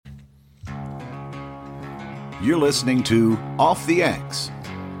You're listening to Off the X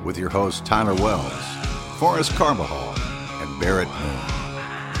with your hosts Tyler Wells, Forrest Carbajal, and Barrett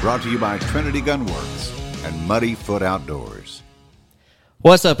Moon. Brought to you by Trinity Gunworks and Muddy Foot Outdoors.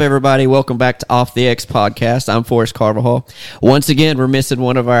 What's up, everybody? Welcome back to Off the X podcast. I'm Forrest Carbajal. Once again, we're missing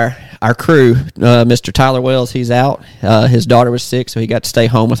one of our crew, Mr. Tyler Wells. He's out. His daughter was sick, so he got to stay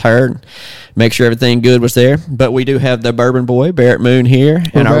home with her and make sure everything good was there. But we do have the Bourbon Boy, Barrett Moon, here,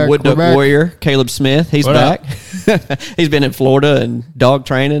 and our Wood Duck Warrior, Caleb Smith. He's back. He's been in Florida and dog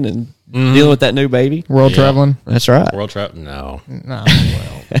training and dealing with that new baby. World traveling. That's right. World trap? No. Well.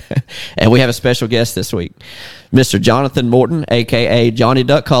 And we have a special guest this week. Mr. Jonathan Morton, a.k.a. Johnny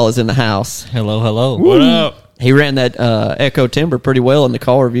Duck Call, is in the house. Hello, hello. What up? He ran that Echo Timber pretty well in the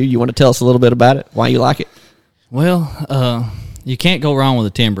call review. You want to tell us a little bit about it? Why you like it? Well, you can't go wrong with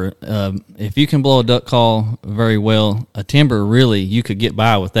a timber. If you can blow a duck call very well, a timber, really, you could get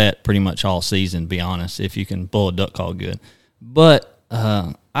by with that pretty much all season, to be honest, if you can blow a duck call good. But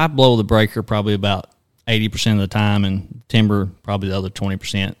I blow the breaker probably about 80% of the time, and timber probably the other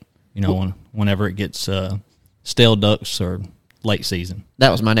 20%, whenever it gets stale ducks or late season.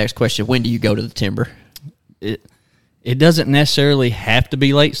 That was my next question. When do you go to the timber? It doesn't necessarily have to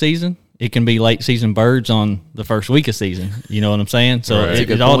be late season. It can be late season birds on the first week of season. You know what I'm saying? So Right.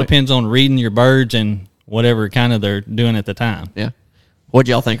 it all depends on reading your birds and whatever kind of they're doing at the time. Yeah. What'd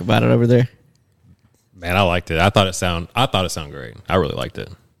y'all think about it over there? Man, I liked it. I thought it sounded great. I really liked it.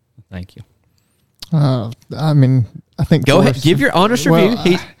 Thank you. I think Go ahead. Give your honest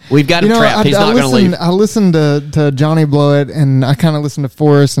review. We've got him know, trapped. He's not going to leave. I listened to Johnny blow it, and I kind of listened to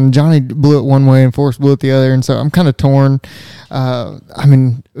Forrest, and Johnny blew it one way, and Forrest blew it the other, and so I'm kind of torn.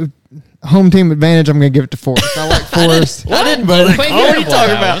 Home team advantage, I'm going to give it to Forrest. I like Forrest. I didn't blow the call. What are you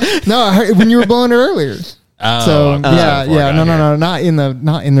talking about? No, I heard when you were blowing it earlier. No, not in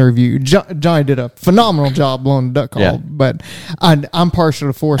the review. Johnny did a phenomenal job blowing the duck call, but I'm partial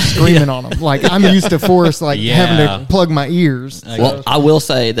to Forrest screaming on him. Like I'm used to Forrest having to plug my ears. Well, I will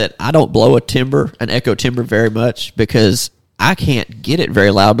say that I don't blow an Echo Timber very much because I can't get it very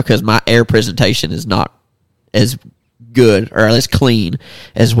loud because my air presentation is not as good or as clean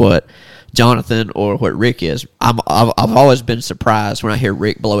as what Jonathan or what Rick is. I've always been surprised when I hear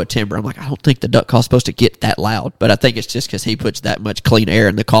Rick blow a timber. I'm like, I don't think the duck call's supposed to get that loud, but I think it's just because he puts that much clean air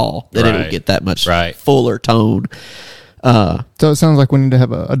in the call that it'll get that much fuller tone. So it sounds like we need to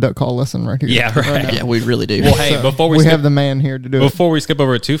have a duck call lesson right here. Yeah, right. Yeah, we really do. Well, hey, before we have the man here to do it. Before we skip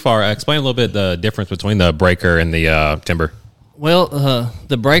over it too far, explain a little bit the difference between the breaker and the timber. Well,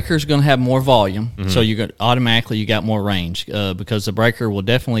 the breaker is going to have more volume, so you got more range because the breaker will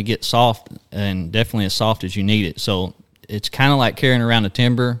definitely get soft and definitely as soft as you need it. So it's kind of like carrying around a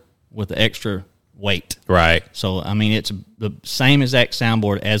timber with the extra weight. Right. So, it's the same exact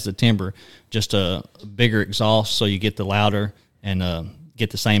soundboard as the timber, just a bigger exhaust so you get the louder and get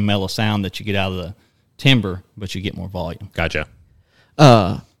the same mellow sound that you get out of the timber, but you get more volume. Gotcha.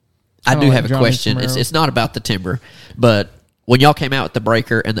 I do have a Johnny question. Camaro. It's not about the timber, but when y'all came out with the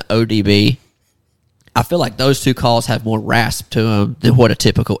breaker and the ODB, I feel like those two calls have more rasp to them than what a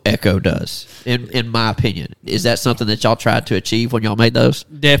typical Echo does, in my opinion. Is that something that y'all tried to achieve when y'all made those?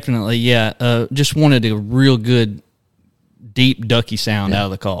 Definitely, yeah. Just wanted a real good, deep, ducky sound out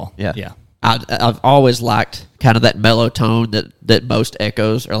of the call. Yeah. I've always liked kind of that mellow tone that most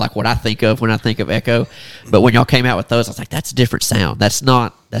Echoes are like what I think of when I think of Echo. But when y'all came out with those, I was like, that's a different sound. That's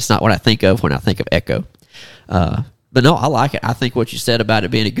not what I think of when I think of Echo. But no, I like it. I think what you said about it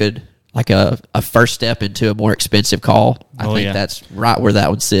being a good, like a first step into a more expensive call, I think that's right where that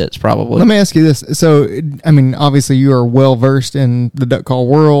one sits, probably. Let me ask you this. So, obviously you are well versed in the duck call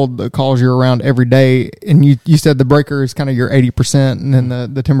world, the calls you're around every day, and you said the breaker is kind of your 80% and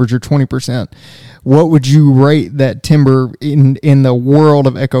then the timber's your 20%. What would you rate that timber in the world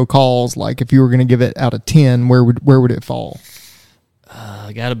of Echo calls? Like if you were going to give it out of 10, where would it fall?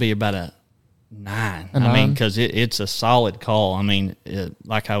 Got to be about a 9. A 9? Because it's a solid call.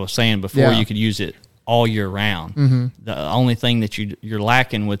 Like I was saying before, you could use it all year round. Mm-hmm. The only thing that you're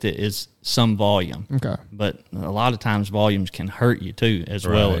lacking with it is some volume. Okay. But a lot of times volumes can hurt you too, as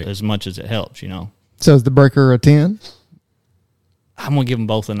well as much as it helps. So is the breaker a 10? I'm gonna give them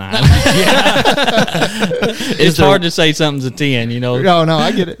both a 9. It's hard to say something's a 10. No,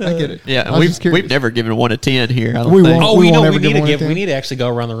 I get it. Yeah, we've never given one a 10 here. I don't We think. won't. Oh, We we won't know ever we need give to one a give. 10. We need to actually go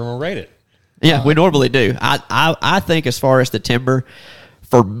around the room and rate it. Yeah, we normally do. I think as far as the timber,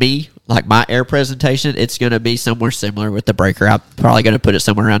 for me, like my air presentation, it's going to be somewhere similar with the breaker. I'm probably going to put it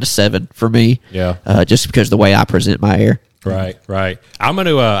somewhere around a 7 for me. Yeah. Just because of the way I present my air. Right. I'm going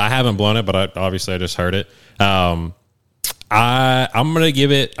to, I haven't blown it, but I just heard it. I'm gonna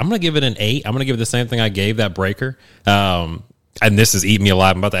give it an 8. I'm gonna give it the same thing I gave that breaker. And this is eating me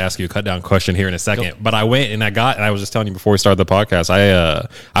alive. I'm about to ask you a cut down question here in a second. But I went and I was just telling you before we started the podcast,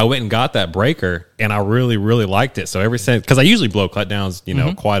 I went and got that breaker and I really, really liked it. So ever since, because I usually blow cut downs,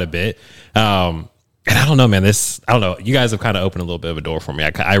 quite a bit. And I don't know, man, I don't know. You guys have kind of opened a little bit of a door for me.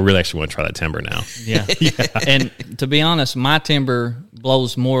 I really actually want to try that timber now. Yeah. And to be honest, my timber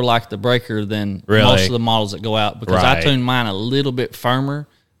blows more like the breaker than Really? most of the models that go out because I Right. tune mine a little bit firmer.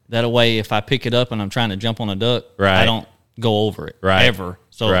 That way, if I pick it up and I'm trying to jump on a duck, Right. I don't go over it Right. ever.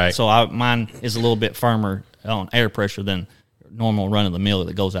 So, Right. mine is a little bit firmer on air pressure than normal run of the mill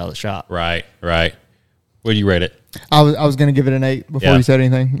that goes out of the shop. Right. What do you rate it? I was going to give it an 8 before Yeah. you said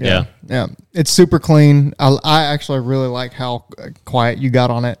anything. Yeah. It's super clean. I actually really like how quiet you got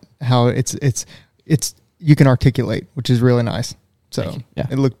on it. How it's you can articulate, which is really nice. So Yeah.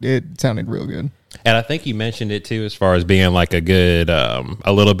 it sounded real good. And I think you mentioned it too, as far as being like a good,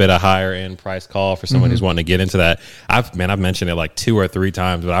 a little bit of higher end price call for someone who's wanting to get into that. I've mentioned it like 2 or 3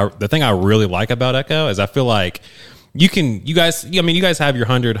 times, but the thing I really like about Echo is I feel like you guys have your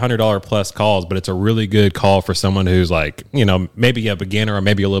 $100 plus calls, but it's a really good call for someone who's like, maybe a beginner or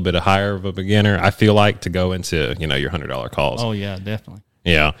maybe a little bit higher of a beginner. I feel like to go into, your $100 calls. Oh, yeah, definitely.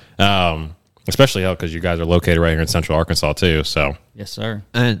 Yeah. Especially because you guys are located right here in Central Arkansas too. So Yes, sir.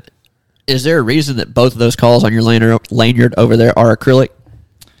 And is there a reason that both of those calls on your lanyard over there are acrylic?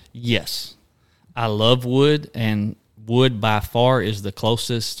 Yes. I love wood, and wood by far is the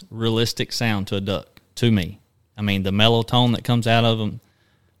closest realistic sound to a duck to me. I mean, the mellow tone that comes out of them.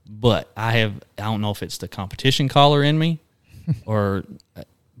 But I don't know if it's the competition caller in me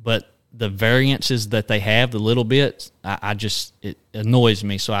but the variances that they have, the little bits, it annoys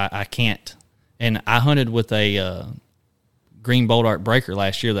me. So I can't. And I hunted with a green Bodark breaker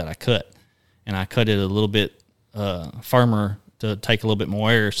last year that I cut. And I cut it a little bit firmer to take a little bit more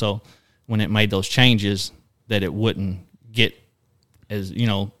air. So when it made those changes, that it wouldn't get as,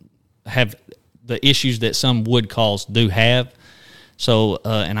 have the issues that some wood calls do have. So,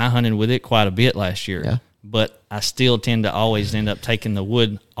 and I hunted with it quite a bit last year. Yeah. But I still tend to always end up taking the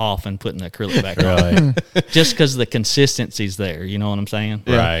wood off and putting the acrylic back on. Just because the consistency's there. You know what I'm saying?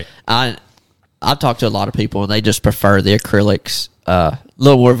 Right. I've talked to a lot of people, and they just prefer the acrylics. A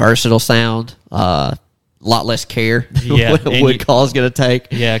little more versatile sound, a lot less care than Yeah, what a and wood call is going to take.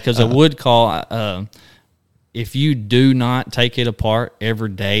 Yeah, because a wood call, if you do not take it apart every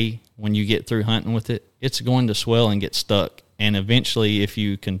day when you get through hunting with it, it's going to swell and get stuck. And eventually, if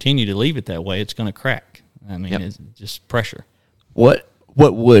you continue to leave it that way, it's going to crack. I mean, It's just pressure. What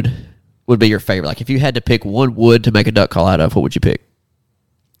wood would be your favorite? Like, if you had to pick one wood to make a duck call out of, what would you pick?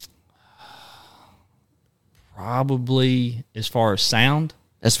 Probably, as far as sound,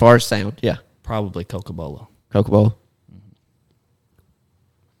 As far as sound, yeah. probably Cocobolo. Cocobolo.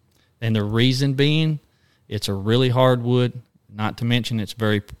 And the reason being, it's a really hard wood. Not to mention, it's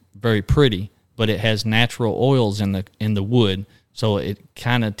very, very pretty, but it has natural oils in the wood, so it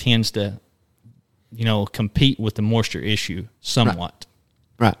kind of tends to, compete with the moisture issue somewhat.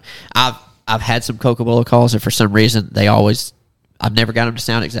 Right. I've had some Cocobolo calls, and for some reason, I've never got them to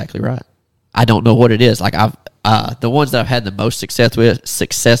sound exactly right. I don't know what it is. Like the ones that I've had the most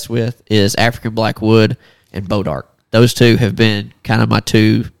success with is African Blackwood and Bodark. Those two have been kind of my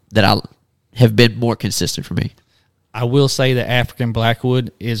two that I have been more consistent for me. I will say that African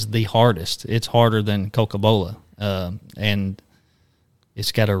Blackwood is the hardest. It's harder than Cocobolo, and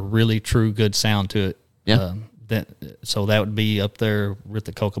it's got a really true good sound to it. Yeah. So that would be up there with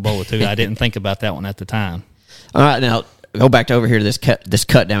the Cocobolo too. I didn't think about that one at the time. All right, now go back to over here to this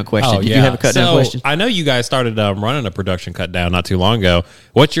cut down question. Did you have a cut down question? I know you guys started running a production cut down not too long ago.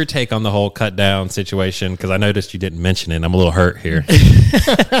 What's your take on the whole cut down situation? Because I noticed you didn't mention it. I'm a little hurt here.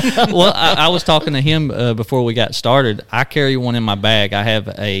 Well, I was talking to him before we got started. I carry one in my bag. I have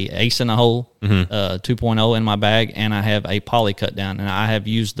a Ace in a Hole 2.0 in my bag, and I have a poly cut down. And I have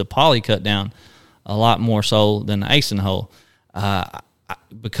used the poly cut down a lot more so than the Ace in a Hole.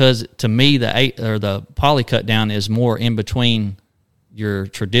 Because to me, the poly cut down is more in between your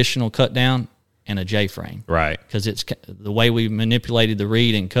traditional cut down and a J frame, Right. Because it's the way we manipulated the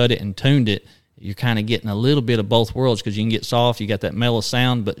reed and cut it and tuned it. You're kind of getting a little bit of both worlds because you can get soft, you got that mellow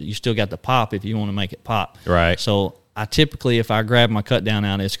sound, but you still got the pop if you want to make it pop. Right. So I typically, if I grab my cut down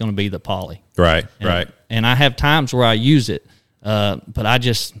out, it's going to be the poly. Right. And, Right. And I have times where I use it, but I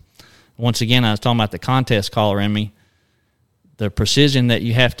just, once again, I was talking about the contest caller in me. The precision that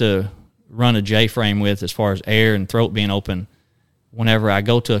you have to run a J frame with as far as air and throat being open, whenever I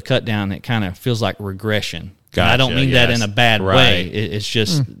go to a cut down, it kind of feels like regression. And I don't Gotcha, mean that yes. in a bad Right. way. It's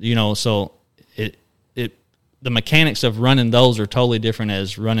just, so the mechanics of running those are totally different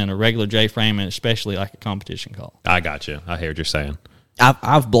as running a regular J-frame, and especially like a competition call. I got you. I hear what you're saying.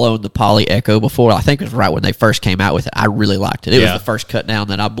 I've blown the Poly Echo before. I think it was right when they first came out with it. I really liked it. It was the first cut down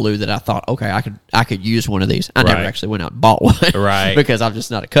that I blew that I thought, okay, I could use one of these. I never actually went out and bought one, right? Because I'm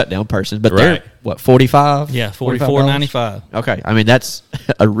just not a cut down person. But they're what, $45? Yeah, $44.95. Okay, I mean that's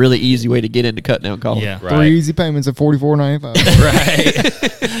a really easy way to get into cut down calling. Yeah, Right. 3 easy payments of $44.95.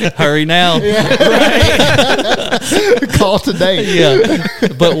 Right. Hurry now. Right. Call today. Yeah,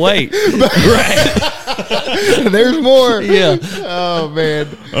 but wait. Right. There's more. Yeah. Oh man.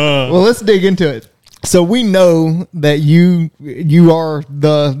 Well, let's dig into it. So we know that you are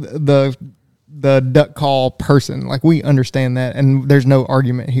the duck call person. Like, we understand that, and there's no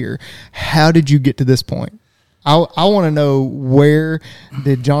argument here. How did you get to this point? I want to know, where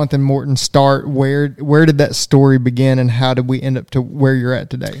did Jonathan Morton start? Where did that story begin, and how did we end up to where you're at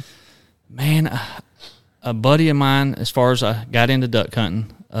today? Man, a buddy of mine, as far as I got into duck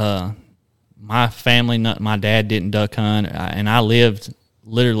hunting, my family, my dad didn't duck hunt, and I lived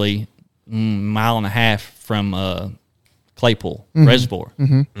literally a mile and a half from Claypool Reservoir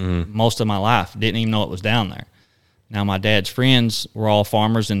most of my life. Didn't even know it was down there. Now, my dad's friends were all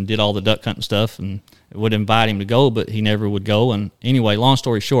farmers and did all the duck hunting stuff, and would invite him to go, but he never would go. And anyway, long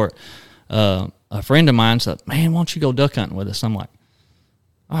story short, a friend of mine said, man, why don't you go duck hunting with us? I'm like,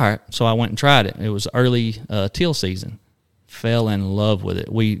 all right. So I went and tried it. It was early teal season. Fell in love with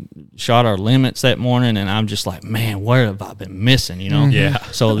it. We shot our limits that morning, and I'm just like, man, where have I been missing, you know? Yeah.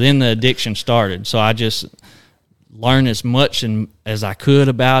 So then the addiction started. So I just learned as much as I could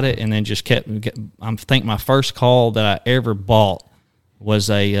about it, and then just kept. I think my first call that I ever bought was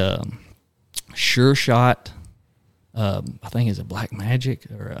a Sure Shot. I think it's a Black Magic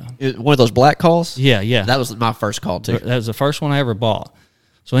or One of those black calls. Yeah. That was my first call too. That was the first one I ever bought.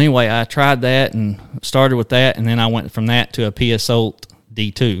 So anyway, I tried that and started with that, and then I went from that to a PS Olt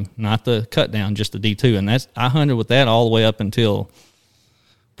D2, not the cut down, just the D2, and I hunted with that all the way up until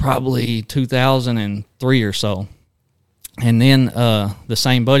probably 2003 or so. And then the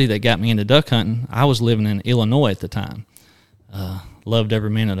same buddy that got me into duck hunting, I was living in Illinois at the time. Loved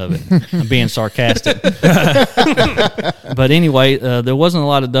every minute of it. I'm being sarcastic. But anyway, there wasn't a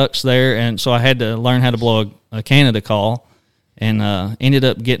lot of ducks there, and so I had to learn how to blow a Canada call. And ended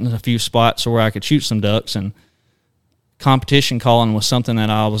up getting a few spots where I could shoot some ducks. And competition calling was something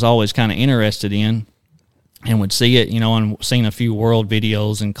that I was always kind of interested in, and would see it, and seen a few world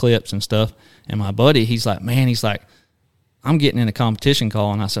videos and clips and stuff. And my buddy, he's like, I'm getting into competition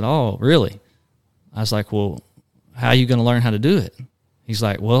calling. I said, oh, really? I was like, well, how are you going to learn how to do it? He's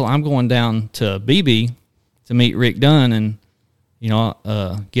like, well, I'm going down to BB to meet Rick Dunn and,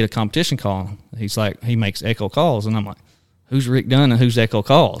 get a competition call. He's like, he makes echo calls. And I'm like, who's Rick Dunn and who's Echo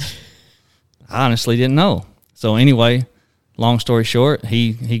Calls? I honestly didn't know. So anyway, long story short,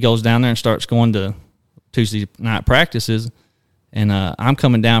 he goes down there and starts going to Tuesday night practices. And I'm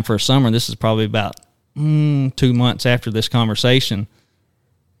coming down for a summer. This is probably about 2 months after this conversation.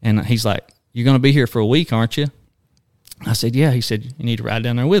 And he's like, you're going to be here for a week, aren't you? I said, yeah. He said, you need to ride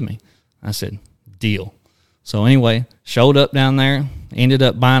down there with me. I said, deal. So anyway, showed up down there, ended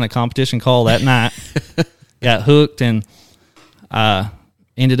up buying a competition call that night, got hooked, and I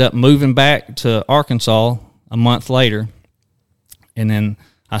ended up moving back to Arkansas a month later, and then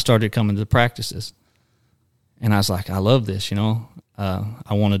I started coming to the practices. And I was like, I love this, I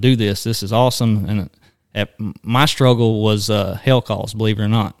want to do this. This is awesome. And my struggle was hell calls, believe it or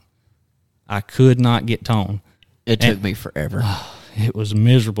not. I could not get tone. It took me forever. It was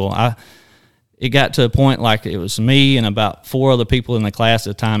miserable. It got to a point like it was me and about 4 other people in the class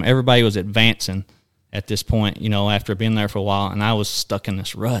at the time. Everybody was advancing at this point, after being there for a while, and I was stuck in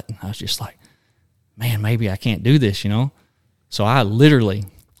this rut. And I was just like, man, maybe I can't do this, So I literally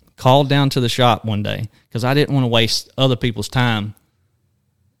called down to the shop one day because I didn't want to waste other people's time,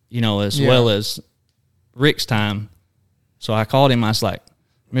 as well as Rick's time. So I called him. I was like,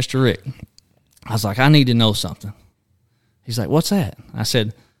 Mr. Rick, I was like, I need to know something. He's like, what's that? I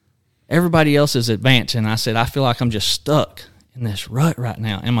said, everybody else is advancing. I said, I feel like I'm just stuck in this rut right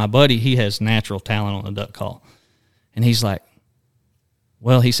now. And my buddy, he has natural talent on the duck call. And he's like,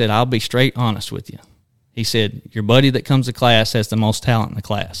 well, he said, I'll be straight honest with you. He said, your buddy that comes to class has the most talent in the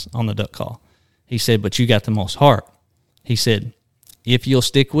class on the duck call. He said, but you got the most heart. He said, if you'll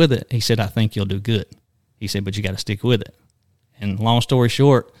stick with it, he said, I think you'll do good. He said, but you got to stick with it. And long story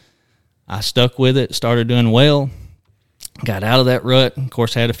short, I stuck with it, started doing well, got out of that rut. Of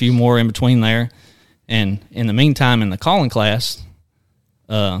course, had a few more in between there. And in the meantime, in the calling class,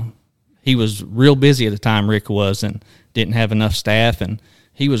 he was real busy at the time, Rick was, and didn't have enough staff. And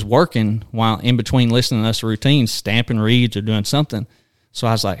he was working while in between listening to us routines, stamping reeds or doing something. So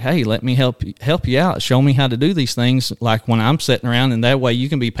I was like, hey, let me help you out. Show me how to do these things like when I'm sitting around, and that way you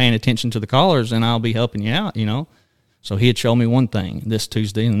can be paying attention to the callers and I'll be helping you out, So he had shown me one thing this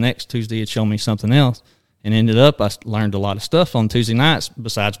Tuesday, and the next Tuesday he'd show me something else. And ended up I learned a lot of stuff on Tuesday nights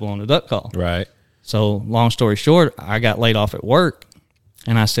besides blowing the duck call. Right. So long story short, I got laid off at work,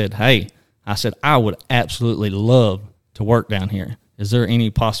 and I said, I would absolutely love to work down here. Is there any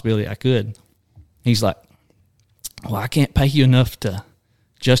possibility I could? He's like, well, I can't pay you enough to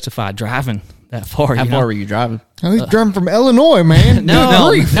justify driving that far. How far were you driving? Oh, he's driving from Illinois, man.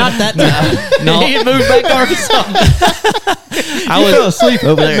 No, not that time. No. He had moved back to Arkansas. I fell asleep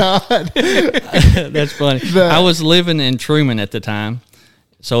over there. That's funny. I was living in Truman at the time,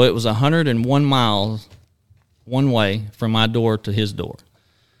 so it was 101 miles one way from my door to his door.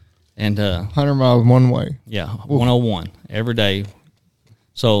 And 100 miles one way. yeah, 101 every day.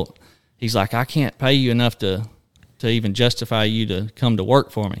 So he's like, I can't pay you enough to even justify you to come to work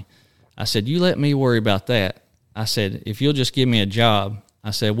for me. I said, you let me worry about that. I said, if you'll just give me a job,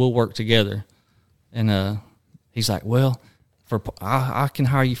 I said, we'll work together. And he's like, well, I can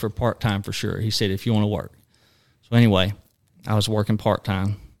hire you for part-time for sure. He said, if you want to work. So anyway, I was working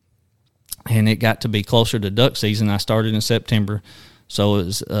part-time, and it got to be closer to duck season. I started in September, so it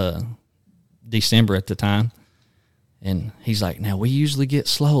was December at the time. And he's like, now we usually get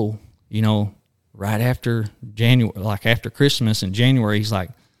slow, right after January, like after Christmas in January. He's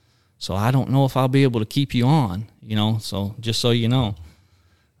like, so I don't know if I'll be able to keep you on, so just so you know.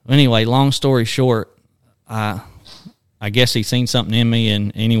 Anyway, long story short, I guess he seen something in me,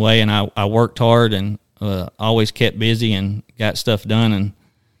 and I worked hard and always kept busy and got stuff done, and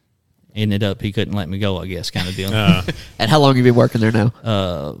ended up he couldn't let me go, I guess, kind of deal. And how long have you been working there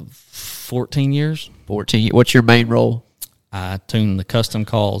now? 14 years. 14. What's your main role? I tune the custom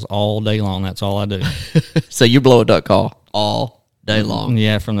calls all day long. That's all I do. So you blow a duck call all day long.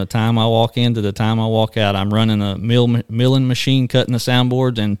 Yeah, from the time I walk in to the time I walk out, I'm running a milling machine, cutting the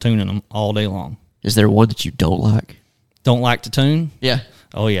soundboards and tuning them all day long. Is there one that you don't like? Don't like to tune? Yeah.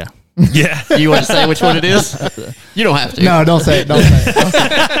 Oh, yeah. Yeah. Do you want to say which one it is? You don't have to. No, don't say it. Don't say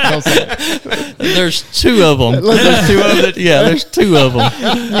it. Don't say it. There's two of them. There's two of them. Yeah, there's two of them.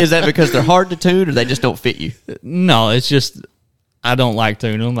 Is that because they're hard to tune, or they just don't fit you? No, it's just I don't like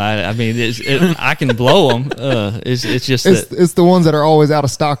tuning them. I mean, I can blow them. It's just that. It's the ones that are always out of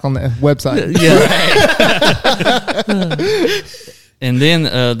stock on the website. Yeah. And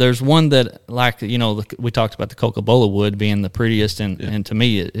then there's one that, we talked about the Coca-Cola wood being the prettiest, and to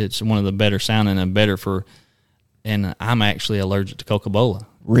me, it's one of the better sounding and better for. And I'm actually allergic to Coca-Cola.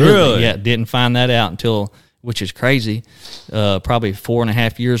 Really? Yeah, didn't find that out until, which is crazy, probably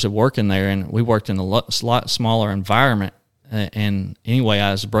 4.5 years of working there, and we worked in a lot smaller environment. And anyway,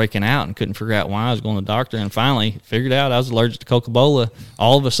 I was breaking out and couldn't figure out why. I was going to the doctor, and finally figured out I was allergic to Coca-Cola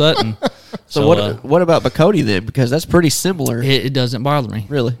all of a sudden. So what about Bacote then? Because that's pretty similar. It doesn't bother me.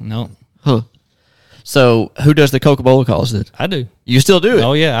 Really? No. Huh. So who does the Coca-Cola calls then? I do. You still do it?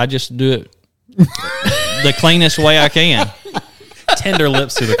 Oh, yeah. I just do it the cleanest way I can. Tender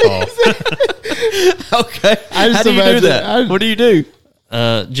lips to the call. Okay. I just How do you do imagine- that? What do you do?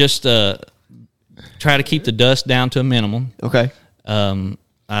 Just try to keep the dust down to a minimum. Okay.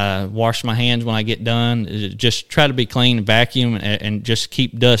 I wash my hands when I get done. Just try to be clean, vacuum, and just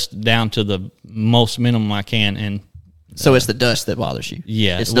keep dust down to the most minimum I can. And So it's the dust that bothers you?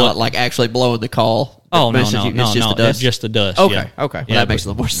 Yeah. It's Well- not like actually blowing the call. oh, that no, messes no, you. no, It's just no. the dust? It's just the dust. Okay, yeah. okay. Well, that makes a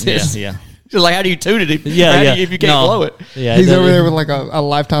little more sense. Yeah, So like, how do you tune it if, yeah. if you can't No. blow it? Yeah, He's it over doesn't- there with like a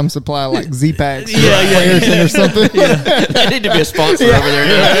lifetime supply of like Z-Packs or Yeah. Claritin or something. They need to be a sponsor over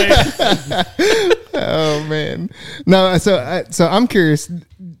there. Oh man, no. So I'm curious.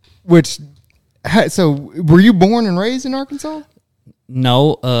 So were you born and raised in Arkansas?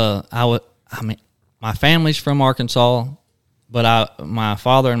 No, I mean, my family's from Arkansas, but my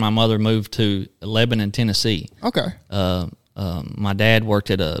father and my mother moved to Lebanon, Tennessee. Okay. My dad worked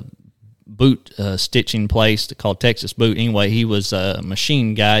at a boot stitching place called Texas Boot. Anyway, he was a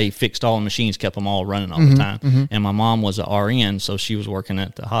machine guy. He fixed all the machines, kept them all running all the time. And my mom was a RN, so she was working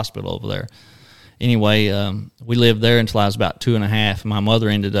at the hospital over there. Anyway, we lived there until I was about 2.5. My mother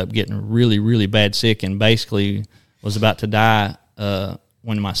ended up getting really, really bad sick and basically was about to die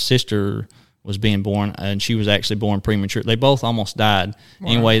when my sister was being born, and she was actually born premature. They both almost died. Wow.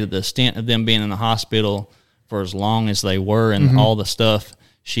 Anyway, the stint of them being in the hospital for as long as they were and all the stuff,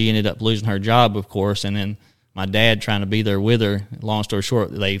 she ended up losing her job, of course, and then my dad trying to be there with her. Long story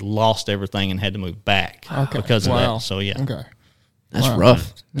short, they lost everything and had to move back because of that. So, yeah. Okay. That's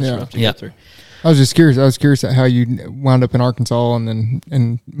rough. That's Yeah. rough to Yeah. get through. I was just curious. I was curious at how you wound up in Arkansas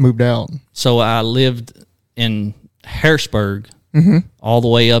and moved out. So I lived in Harrisburg all the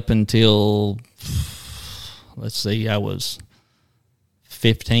way up until, let's see, I was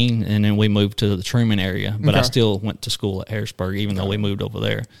 15, and then we moved to the Truman area. But I Okay. still went to school at Harrisburg, even though we moved over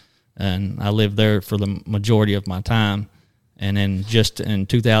there. And I lived there for the majority of my time. And then just in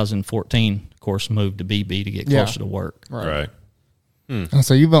 2014, of course, moved to BB to get Yeah. closer to work. Right. Oh,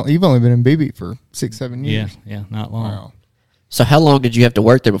 so you've only been in BB for 6-7 Yeah, years. yeah, not long. Wow. So how long did you have to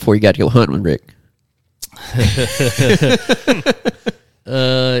work there before you got to go hunting with Rick?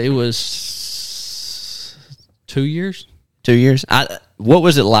 It was 2 years. 2 years. What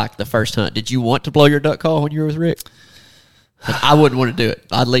was it like the first hunt? Did you want to blow your duck call when you were with Rick? I wouldn't want to do it.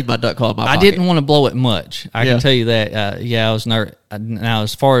 I'd leave my duck call in my pocket. I didn't want to blow it much. I Yeah. can tell you that. Yeah, I was nervous. Now,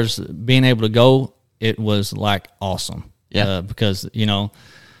 as far as being able to go, it was like awesome. Yeah. Because, you know,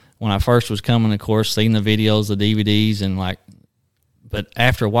 when I first was coming, of course, seeing the videos, the DVDs, and like, but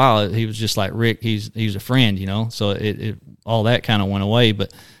after a while, he was just like, Rick, he's a friend, you know? So it all that kind of went away.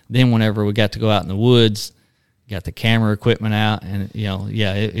 But then whenever we got to go out in the woods, got the camera equipment out, and, you know,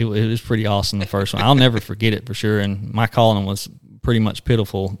 yeah, it was pretty awesome the first one. I'll never forget it for sure. And my calling was pretty much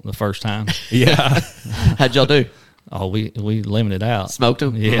pitiful the first time. Yeah. How'd y'all do? Oh, we limited out. Smoked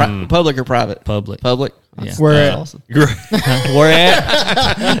them? Yeah. Public or private? Public. Public? Yeah. Where That's at? awesome. Where at?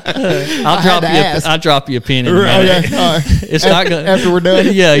 I'll drop you a pin in a minute. Okay. All right. It's not good. After we're done?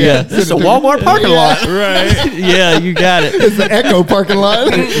 Yeah, yeah. It's a Walmart parking lot. Right. Yeah, you got it. It's the Echo parking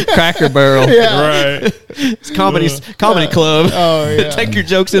lot. Cracker Barrel. Yeah. Right. It's comedy club. Oh, yeah. Take your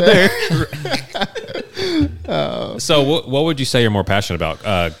jokes in there. So what would you say you're more passionate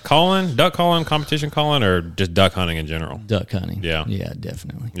about? Calling, duck calling, competition calling, or just duck hunting in general? Duck hunting. Yeah. Yeah,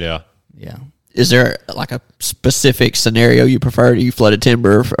 definitely. Yeah. Yeah. Is there like a specific scenario you prefer? Do you flooded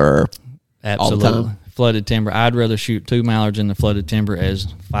timber or Absolutely. all the time? Flooded timber. I'd rather shoot 2 mallards in the flooded timber as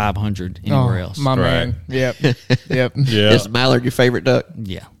 500 anywhere else. My Right. man. Yep. Yep. Yeah. Is mallard your favorite duck?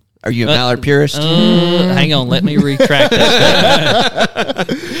 Yeah. Are you a mallard purist? Hang on, let me retract that.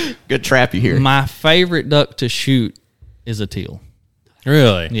 Good trap you here. My favorite duck to shoot is a teal.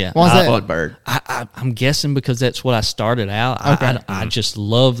 Really? Yeah. Why's that? Fun bird. I'm guessing because that's what I started out. Okay. I just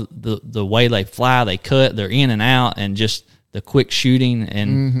love the way they fly, they cut, they're in and out, and just the quick shooting.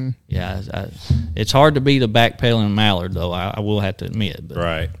 And it's hard to beat a backpedaling mallard, though. I will have to admit. But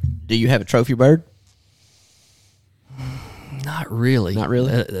Right. Do you have a trophy bird? not really. Not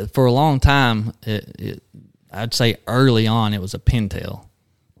really? For a long time, I'd say early on it was a pintail,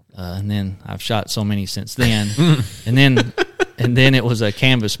 and then I've shot so many since then, and then it was a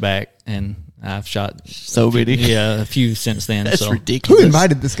canvasback, and I've shot So many. a few since then. That's so. ridiculous. Who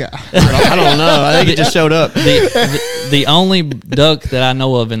invited this guy? I don't know. I think it just showed up. The only duck that I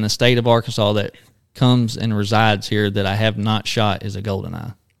know of in the state of Arkansas that comes and resides here that I have not shot is a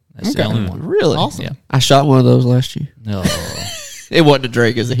goldeneye. That's the Okay. only one. Really? Awesome. Yeah. I shot one of those last year. No. It wasn't a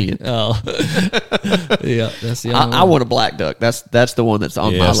drake as a hen. Oh. Yeah, that's the only I one. want a black duck. That's the one that's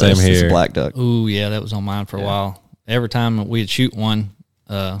on Yeah, my same list. It's a here. black duck. Ooh, yeah, that was on mine for a while. Every time we'd shoot one,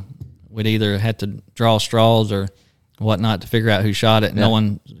 we'd either have to draw straws or whatnot to figure out who shot it,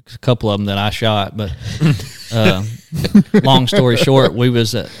 knowing a couple of them that I shot. But long story short, we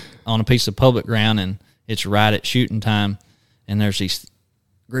was on a piece of public ground, and it's right at shooting time, and there's these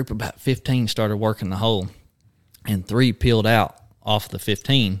group of about 15 started working the hole, and 3 peeled out off the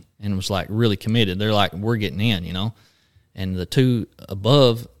 15 and was like really committed. They're like, we're getting in, you know. And the 2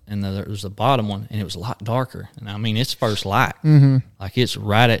 above, and there was the bottom one, and it was a lot darker. And I mean, it's first light. Like, it's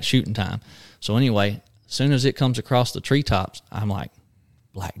right at shooting time. So anyway, as soon as it comes across the treetops, I'm like,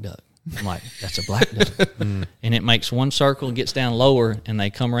 black duck. I'm like, that's a black duck. And it makes one circle and gets down lower, and they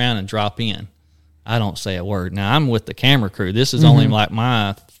come around and drop in. I don't say a word. Now, I'm with the camera crew. This is only like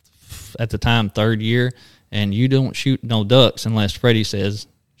my, at the time, 3rd year, and you don't shoot no ducks unless Freddie says,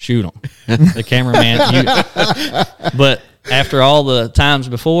 shoot them. The cameraman. But after all the times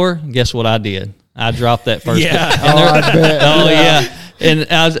before, guess what I did? I dropped that first. Yeah. And I bet. oh yeah.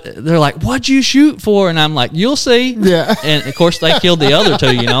 And they're like, "What'd you shoot for?" And I'm like, "You'll see." Yeah. And of course, they killed the other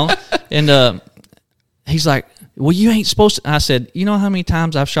 2, you know. And he's like, "Well, you ain't supposed to." I said, "You know how many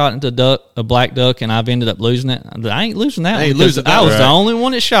times I've shot into a black duck, and I've ended up losing it? I ain't losing that. I ain't one, 'cause losing that I was one. the only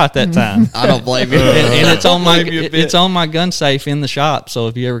one that shot that time." I don't blame you. And it's on my Blame you a bit. it's on my gun safe in the shop. So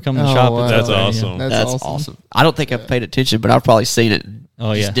if you ever come to the Oh, shop, wow. it's That's over there, awesome. yeah. That's awesome. I don't think I've paid attention, but I've probably seen it.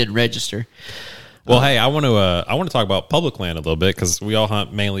 Oh, Just yeah. didn't register. Well, hey, I want to talk about public land a little bit because we all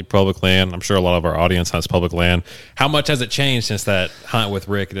hunt mainly public land. I'm sure a lot of our audience hunts public land. How much has it changed since that hunt with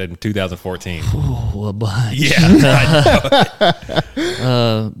Rick in 2014? Oh, a bunch. Yeah,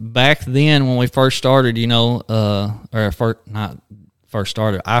 Back then when we first started,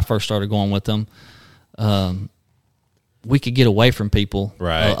 I first started going with them. We could get away from people,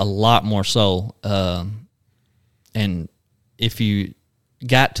 Right. A lot more so. And if you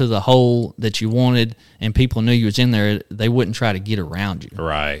got to the hole that you wanted and people knew you was in there, they wouldn't try to get around you.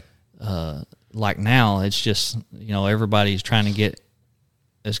 right. Like now, it's just, everybody's trying to get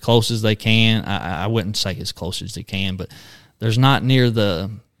as close as they can. I wouldn't say as close as they can, but there's not near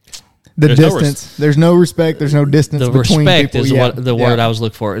the There's no distance. There's no respect. There's no distance between respect people. is Yeah. what the word I was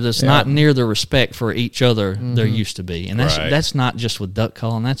looking for. It's Yeah. not near the respect for each other there used to be, and that's Right. that's not just with duck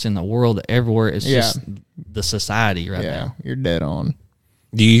calling. That's in the world everywhere. It's Yeah. just the society right Yeah, now. you're dead on.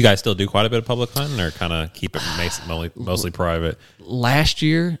 Do you guys still do quite a bit of public hunting, or kind of keep it mostly private? Last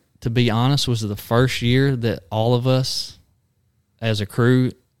year, to be honest, was the first year that all of us, as a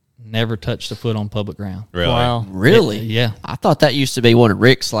crew, never touched a foot on public ground. Really? Wow. Really? Yeah. I thought that used to be one of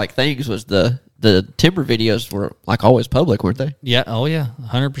Rick's things. Was the timber videos were always public, weren't they? Yeah. Oh, yeah.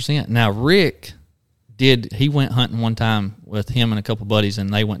 100%. Now, Rick he went hunting one time with him and a couple buddies,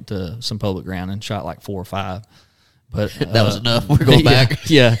 and they went to some public ground and shot like 4 or 5. But That was enough. We're going back.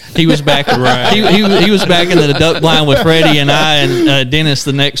 Yeah, he was back. Right. He was back in the duck blind with Freddie and I and Dennis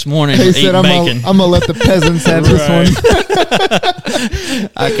the next morning He eating said, "I'm bacon. gonna let the peasants have this one."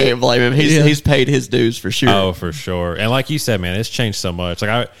 I can't blame him. He's paid his dues for sure. Oh, for sure. And like you said, man, it's changed so much.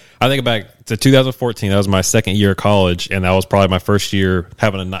 Like I think back to 2014. That was my second year of college, and that was probably my first year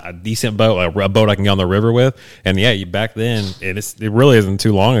having a decent boat, like a boat I can get on the river with. And yeah, back then, it really isn't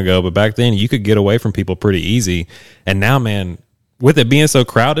too long ago, but back then you could get away from people pretty easy. And now, man, with it being so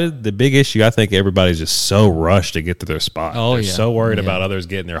crowded, the big issue, I think everybody's just so rushed to get to their spot. Oh, They're yeah. so worried Yeah. about others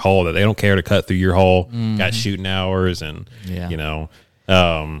getting their hole that they don't care to cut through your hole. Got shooting hours, and Yeah.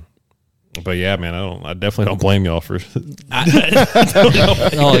 but yeah, man, I definitely don't blame y'all for.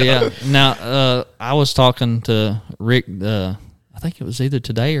 Oh yeah. Now I was talking to Rick. I think it was either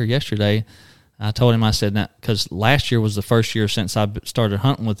today or yesterday. I told him, I said that because last year was the first year since I started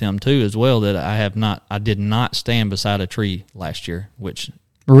hunting with him too, as well, that I did not stand beside a tree last year, which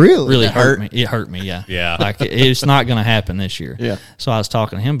really hurt me. It hurt me, yeah. Yeah. Like it's not going to happen this year. Yeah. So I was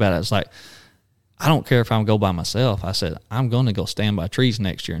talking to him about it. It's like, I don't care if I'm go by myself. I said, I'm going to go stand by trees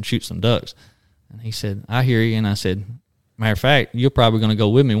next year and shoot some ducks. And he said, I hear you. And I said, matter of fact, you're probably going to go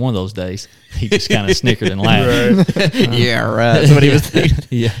with me one of those days. He just kind of snickered and laughed. Yeah, right. That's what he was thinking.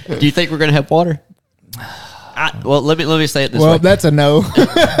 Yeah. Do you think we're going to have water? Well, let me say it this Well, way. that's a no.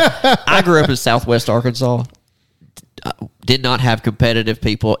 I grew up in Southwest Arkansas. Did not have competitive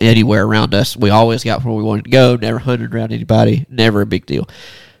people anywhere around us. We always got where we wanted to go. Never hunted around anybody. Never a big deal.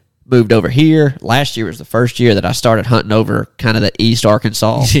 Moved over here. Last year was the first year that I started hunting over kind of the East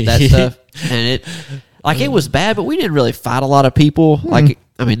Arkansas, that stuff. And it was bad, but we didn't really fight a lot of people.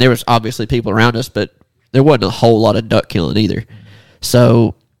 There was obviously people around us, but there wasn't a whole lot of duck killing either.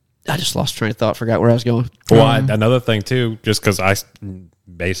 So I just lost train of thought, forgot where I was going. Well, another thing too, just because I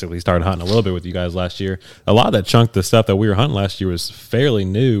basically started hunting a little bit with you guys last year, a lot of that chunk of stuff that we were hunting last year was fairly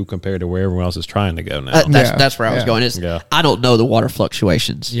new compared to where everyone else is trying to go now. That's where I was Yeah. going. Yeah. I don't know the water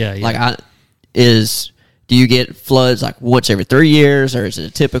fluctuations. Yeah, yeah. Do you get floods like once every 3 years, or is it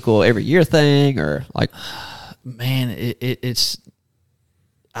a typical every year thing, or like? Man, it's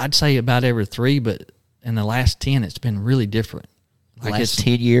I'd say about every 3, but in the last 10, it's been really different. Last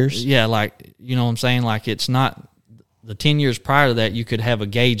 10 years? Yeah, like, you know what I'm saying? Like, it's not the 10 years prior to that, you could have a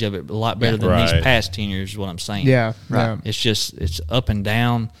gauge of it a lot better than Right. these past 10 years is what I'm saying. Yeah, Right. yeah. It's just, it's up and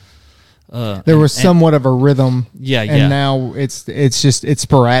down. There was somewhat of a rhythm. Yeah, and yeah. now it's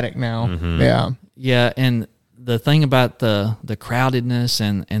sporadic now. Mm-hmm. Yeah. Yeah, and the thing about the crowdedness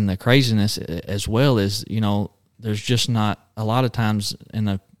and the craziness as well is, there's just not a lot of times in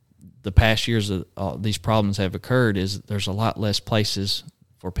the past years that these problems have occurred is there's a lot less places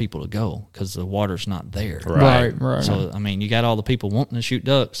for people to go because the water's not there. Right. Right. So, you got all the people wanting to shoot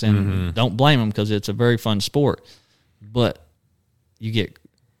ducks, and don't blame them because it's a very fun sport. But you get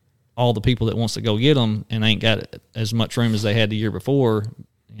all the people that wants to go get them and ain't got as much room as they had the year before.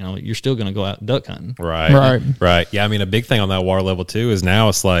 You're still going to go out duck hunting. Right. Yeah, a big thing on that water level too is now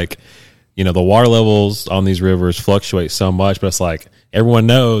it's like, the water levels on these rivers fluctuate so much, but it's like everyone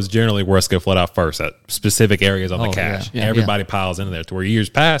knows generally where it's going to flood out first at specific areas on the cache. yeah. Everybody piles into there to where years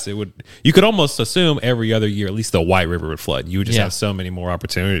past you could almost assume every other year at least the White River would flood. You would just have so many more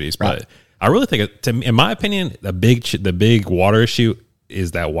opportunities. But I really think in my opinion, the big water issue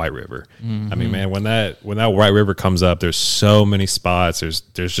is that White River. I mean, man, when that White River comes up, there's so many spots. There's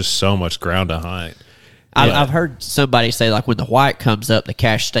just so much ground to hunt. I've heard somebody say like when the white comes up, the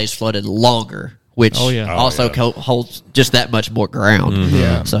cache stays flooded longer, which also holds just that much more ground.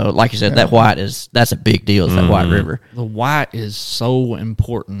 Yeah. So like you said, that white that's a big deal. Is that White River? The white is so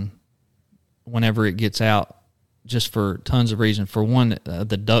important whenever it gets out, just for tons of reasons. For one,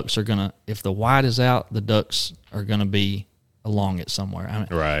 the ducks are gonna, if the white is out, the ducks are gonna be along it somewhere. I mean,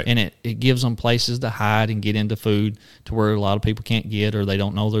 Right. And it gives them places to hide and get into food to where a lot of people can't get, or they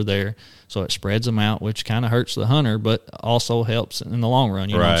don't know they're there. So it spreads them out, which kind of hurts the hunter, but also helps in the long run.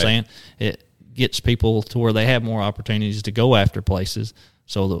 You know what I'm saying? It gets people to where they have more opportunities to go after places.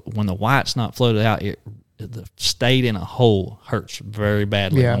 So when the white's not floated out, the state in a hole hurts very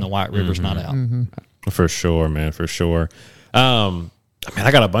badly when the White River's not out. For sure, man, for sure. I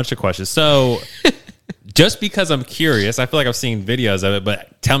got a bunch of questions. So just because I'm curious, I feel like I've seen videos of it,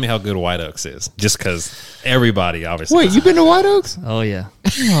 but tell me how good White Oaks is. Just because everybody, obviously. Wait, you been to White Oaks? Oh, yeah.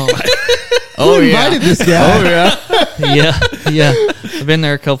 Who invited this guy? yeah. I've been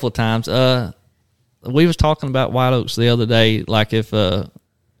there a couple of times. We was talking about White Oaks the other day, like if we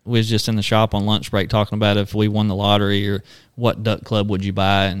was just in the shop on lunch break talking about if we won the lottery or what duck club would you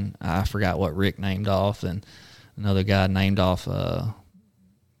buy, and I forgot what Rick named off, and another guy named off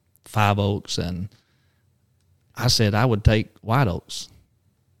Five Oaks, and I said I would take White Oaks.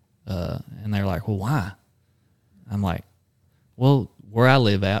 And they're like, well, why? I'm like, well, where I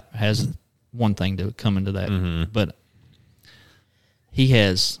live at has one thing to come into that, but he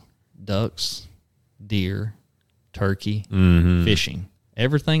has ducks, deer, turkey, fishing,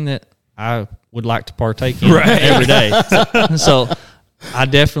 everything that I would like to partake in every day. So I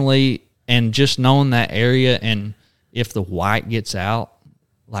definitely, and just knowing that area, and if the white gets out,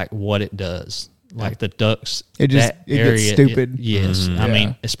 like what it does, like the ducks, It gets stupid. Yes. I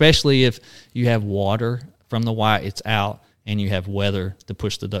mean, especially if you have water from the white, it's out, and you have weather to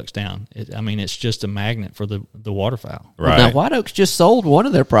push the ducks down. It's just a magnet for the waterfowl. Right. Now White Oaks just sold one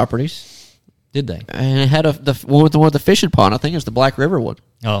of their properties, Did they? and it had the one with the fishing pond. I think it was the Black River one.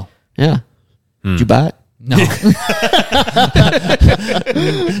 Oh, Yeah. Did you buy it? no.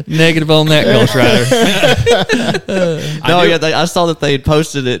 Negative on that, Ghost Rider. No, I saw that they had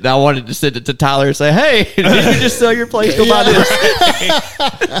posted it, and I wanted to send it to Tyler and say, "Hey, did you just sell your place? Go buy this."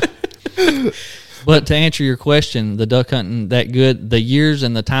 But to answer your question, the duck hunting that good, the years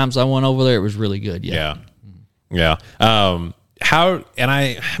and the times I went over there, it was really good. Yeah. I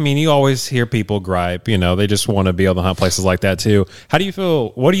mean, you always hear people gripe, they just want to be able to hunt places like that too. How do you feel?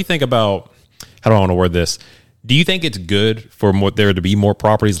 What do you think about, how do I want to word this? Do you think it's good for there to be more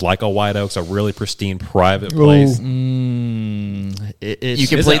properties like a White Oaks, a really pristine private place? You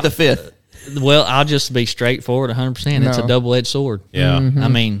can plead the fifth. Well, I'll just be straightforward 100%. It's a No. double-edged sword. Yeah. I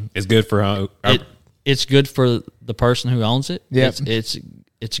mean, It's good for it's good for the person who owns it. Yep.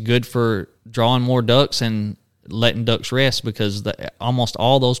 It's good for drawing more ducks and letting ducks rest, because almost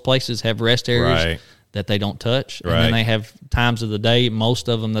all those places have rest areas that they don't touch. And then they have times of the day, most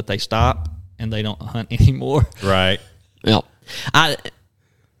of them, that they stop and they don't hunt anymore. Right. Well, I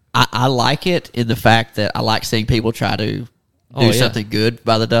like it in the fact that I like seeing people try to do something good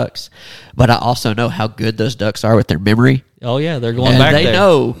by the ducks, but I also know how good those ducks are with their memory. Oh, yeah, they're going And back they there.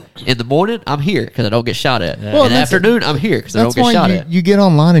 know in the morning I'm here because I don't get shot at. Well, In the that's- afternoon I'm here because I don't That's get why shot at. you get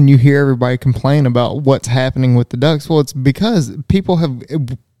online and you hear everybody complain about what's happening with the ducks. Well, it's because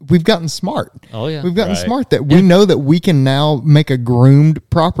we've gotten smart. Oh, yeah. We've gotten Right. smart that we know that we can now make a groomed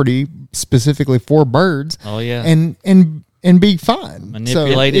property specifically for birds. Oh, yeah. And be fine.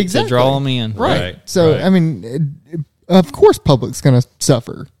 Manipulate it to draw them in. Right. Right, So, right. I mean, of course, public's going to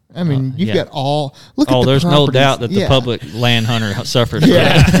suffer. I mean, you've got look at Oh, the there's no properties. doubt that the Yeah. public land hunter suffers.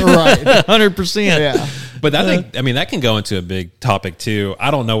 Yeah, right. 100%. Yeah. But that can go into a big topic too.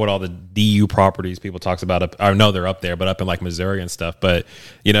 I don't know what all the DU properties people talks about. I know they're up there, but up in like Missouri and stuff. But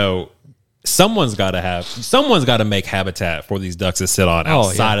someone's got to make habitat for these ducks to sit on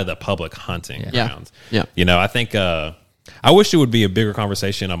outside of the public hunting grounds. Yeah. I think I wish it would be a bigger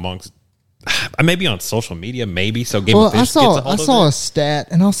conversation amongst. Maybe on social media, maybe. So Game of Fish I gets a hold of saw it. a stat,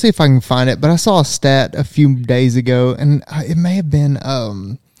 and I'll see if I can find it. But I saw a stat a few days ago, and it may have been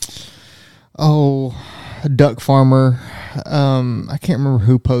a duck farmer. I can't remember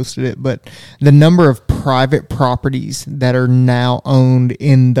who posted it, but the number of private properties that are now owned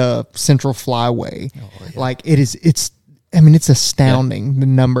in the Central Flyway, like it's astounding, the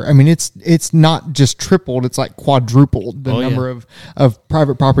number. I mean, it's not just tripled; it's like quadrupled the number of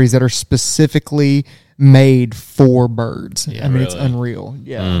private properties that are specifically made for birds. I mean, it's really? unreal.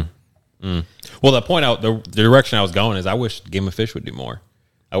 Yeah. Well, the direction I was going is I wish Game of Fish would do more.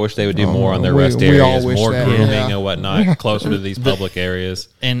 I wish they would do more on their rest we all areas, wish more that, grooming yeah. and whatnot, closer to these public areas.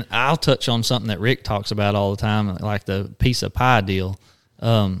 And I'll touch on something that Rick talks about all the time, like the piece of pie deal.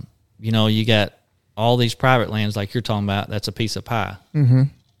 You got all these private lands like you're talking about. That's a piece of pie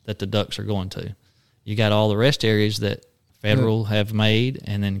that the ducks are going to. You got all the rest areas that federal have made,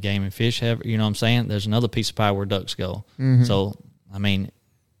 and then Game and Fish have. You know what I'm saying? There's another piece of pie where ducks go. So, I mean,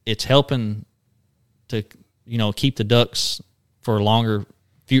 it's helping to keep the ducks for longer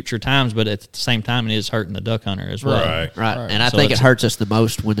future times, but at the same time, it is hurting the duck hunter as well. Right. And I So think it it's- hurts us the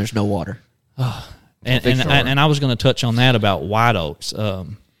most when there's no water. And I was going to touch on that about white oaks.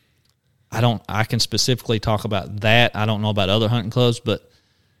 I can specifically talk about that. I don't know about other hunting clubs, but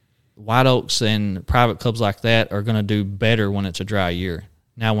white oaks and private clubs like that are going to do better when it's a dry year.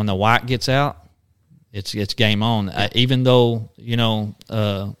 Now, when the white gets out, it's game on. Even though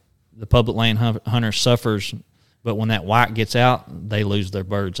the public land hunter suffers, but when that white gets out, they lose their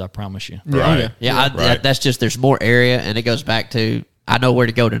birds. I promise you. Right. That's just there's more area, and it goes back to I know where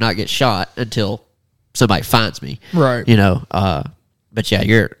to go to not get shot until somebody finds me. Right. But yeah,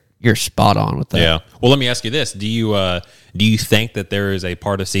 you're spot on with that. Yeah. Well, let me ask you this: do you think that there is a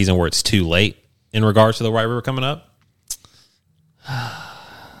part of season where it's too late in regards to the White River coming up?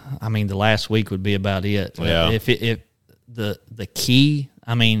 I mean, the last week would be about it. Yeah. If the key,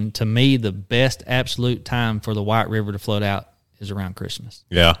 I mean, to me, the best absolute time for the White River to float out is around Christmas.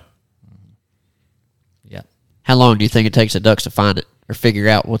 Yeah. Yeah. How long do you think it takes the ducks to find it or figure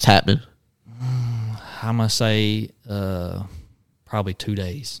out what's happening? I'm going to say probably 2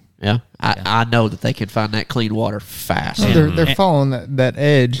 days. Yeah. I know that they can find that clean water fast. They're following that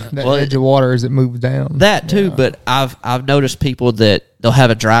edge of water as it moves down. That too, but I've noticed people that they'll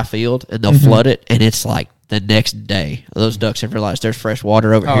have a dry field and they'll flood it, and it's like the next day those ducks have realized there's fresh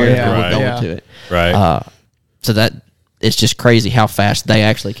water over here, yeah. and we're Right. going Yeah. to it. Right. So that it's just crazy how fast they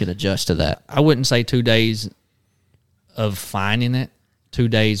actually can adjust to that. I wouldn't say 2 days of finding it. 2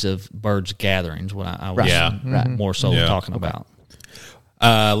 days of birds gatherings. What I was Yeah. more so Yeah. talking about.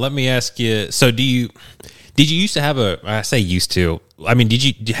 Let me ask you. So, did you used to have I say used to. I mean,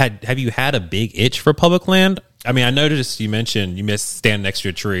 have you had a big itch for public land? I mean, I noticed you mentioned you missed standing next to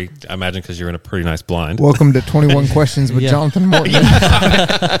a tree. I imagine because you're in a pretty nice blind. Welcome to 21 Questions with Yeah. Jonathan Morton.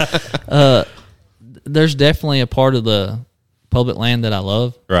 There's definitely a part of the public land that I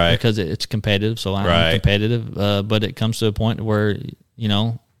love, Right. Because it's competitive, so I'm Right. competitive. But it comes to a point where you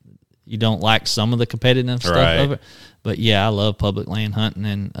don't like some of the competitive stuff Right. of it. But yeah, I love public land hunting,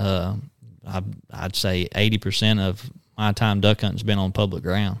 and I'd say 80% of my time duck hunting's been on public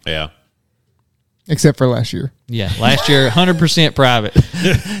ground. Yeah. Except for last year. Yeah, last year 100% private.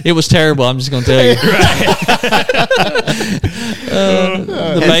 It was terrible. I'm just going to tell you.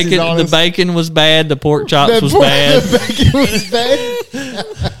 The bacon was bad. The pork chops was bad. The bacon was bad.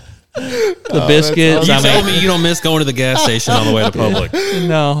 The biscuits. You I tell mean, me you don't miss going to the gas station on the way to public.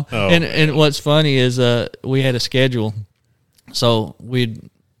 no. Oh. And what's funny is we had a schedule, so we'd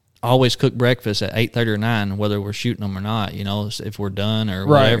always cook breakfast at 8:30 or 9, whether we're shooting them or not. If we're done or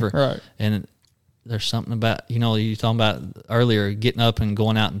whatever. Right. And there's something about you talking about earlier getting up and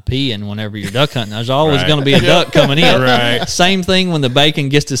going out and peeing whenever you're duck hunting. There's always Right. going to be a duck coming in. Right. Same thing when the bacon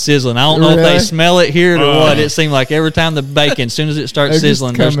gets to sizzling. I don't know if Really? they smell it here or what. It seemed like every time the bacon, as soon as it starts They're just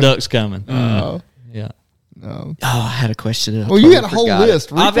sizzling, there's coming. ducks coming. Oh, Yeah. no. Oh, I had a question. and I Well, you totally got a whole forgot it.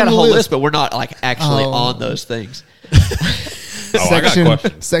 list. Read I've got from a the whole list. list, but we're not like actually Oh. on those things. Oh, I got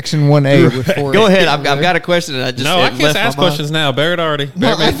questions. Section 1A with 4. Go ahead. I've got a question, and I just No, I it can't left my ask mind. questions now. Barrett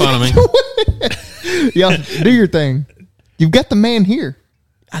made fun of me. Yeah, do your thing. You've got the man here.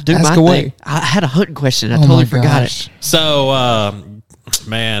 I do Ask my away. thing. I had a hunting question. I Oh totally my forgot gosh. it. So,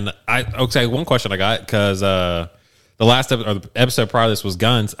 man, one question I got because the last episode prior to this was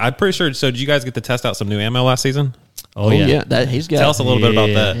guns. I'm pretty sure. So, did you guys get to test out some new ammo last season? Oh, yeah. That he's got. Tell us a little bit about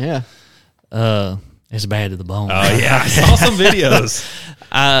Yeah. that. Yeah. It's bad to the bone. Oh yeah, I saw some videos.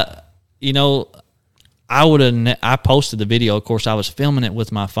 I posted the video. Of course, I was filming it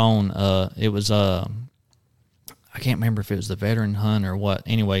with my phone. It was I can't remember if it was the Veteran Hunt or what.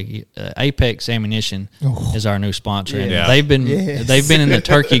 Anyway, Apex Ammunition is our new sponsor. And Yeah. they've been Yes. in the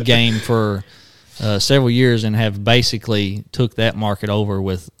turkey game for several years and have basically took that market over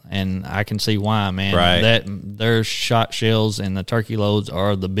with. And I can see why, man. Right. That their shot shells and the turkey loads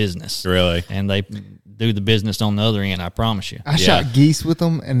are the business. Really? And they do the business on the other end. I promise you. I shot geese with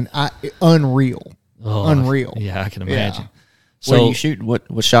them, and unreal. Unreal. Yeah, I can imagine. Where are So you shooting? What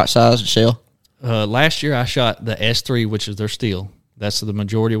shot size and shell? last year I shot the S3, which is their steel. That's the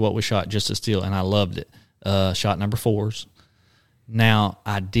majority of what we shot, just a steel, and I loved it. Shot number 4s. Now,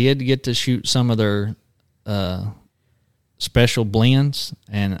 I did get to shoot some of their special blends,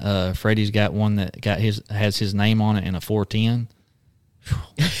 and Freddie's got one that has his name on it in a 410.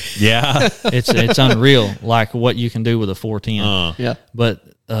 Yeah. It's unreal, like what you can do with a 410. Yeah. But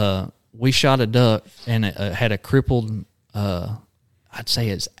we shot a duck, and it had a crippled, I'd say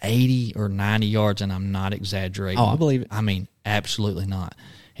it's 80 or 90 yards, and I'm not exaggerating. Oh, I believe it. I mean, absolutely not.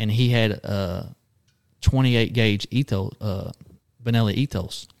 And he had a 28 gauge ethos, Benelli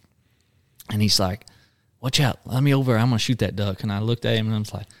ethos. And he's like, watch out, let me over, I'm going to shoot that duck. And I looked at him, and I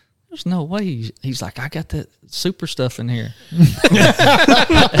was like, there's no way. He's like, I got that super stuff in here.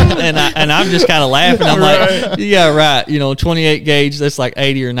 and I'm just kind of laughing. I'm like, yeah, right. 28 gauge, that's like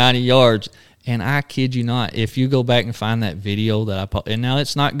 80 or 90 yards. And I kid you not, if you go back and find that video that I put, and now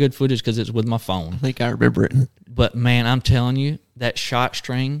it's not good footage because it's with my phone. I think I remember it. But man, I'm telling you, that shot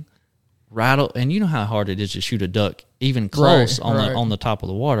string rattled, and you know how hard it is to shoot a duck even close on the top of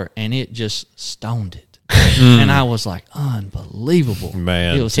the water, and it just stoned it. And I was like, unbelievable,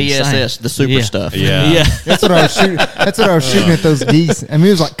 Man. It was TSS, insane. the super stuff. Yeah. That's what I was shooting. That's what I was shooting at those geese. I mean,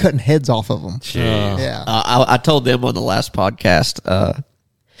 it was like cutting heads off of them. Yeah. I told them on the last podcast,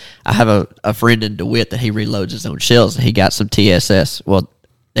 I have a friend in DeWitt that he reloads his own shells. He got some TSS. Well,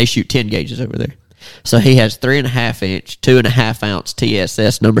 they shoot 10 gauges over there. So he has 3.5 inch, 2.5 ounce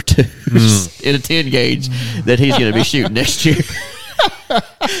TSS number 2s in a 10 gauge that he's going to be shooting next year.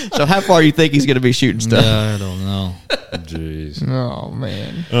 So how far do you think he's going to be shooting stuff? I don't know. Jeez. Oh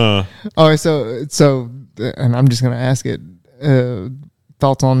man. All right. So, and I'm just gonna ask it.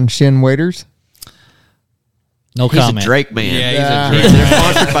 Thoughts on Shin waders? No He's comment. a Drake man. Yeah. They're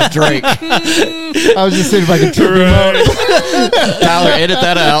sponsored by Drake. I was just seeing if I could trip him up. Tyler, edit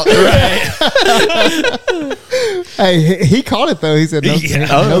that out. Hey, he caught it though. He said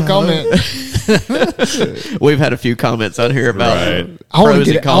no, no comment. We've had a few comments on here about Right. I want pros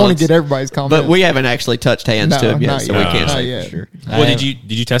to and get. I want cons, to get everybody's comment. but we haven't actually touched hands to No, him yet, not so yet. we can't Not say yet. for sure. Well, did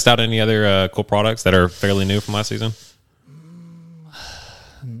you test out any other cool products that are fairly new from last season?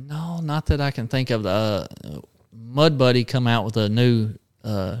 No, not that I can think of. Mud Buddy come out with a new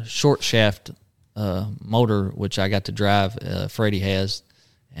short shaft motor, which I got to drive. Freddie has,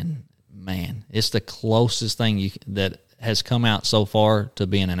 and man, it's the closest thing that has come out so far to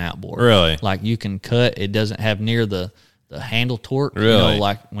being an outboard. Really? Like you can cut. It doesn't have near the handle torque. Really?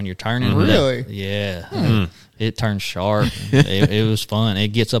 Like when you're turning. Really? Yeah. It turns sharp. it was fun. It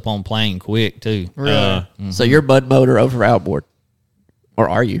gets up on plane quick too. really, So you're mud motor over outboard, or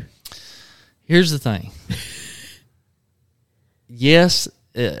are you? Here's the thing. Yes,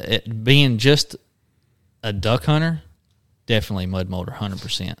 it being just a duck hunter, definitely mud motor,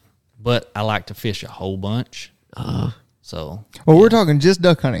 100%. But I like to fish a whole bunch. So well, we're talking just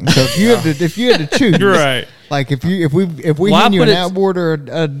duck hunting. So if you had to choose, Right. like if we Well, I hand you put an it- outboard or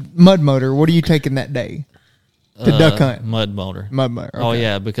a mud motor, what are you taking that day to duck hunt? mud motor. Mud motor. Oh okay.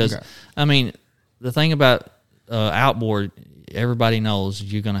 yeah, because Okay. I mean, the thing about outboard, everybody knows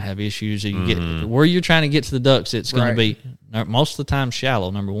you're going to have issues. You get where you're trying to get to the ducks. It's going Right. to be most of the time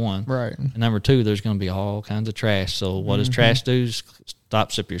shallow. Number one, Right. And number two, there's going to be all kinds of trash. So what does trash do?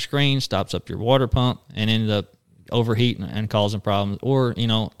 Stops up your screen, stops up your water pump, and ended up overheating and causing problems. Or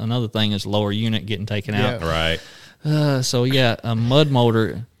another thing is lower unit getting taken out. Yeah. Right. So yeah, a mud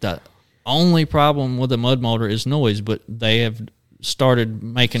motor. The only problem with a mud motor is noise, but they have started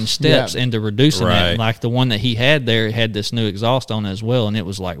making steps Yeah. into reducing Right. that. Like the one that he had there had this new exhaust on as well, and it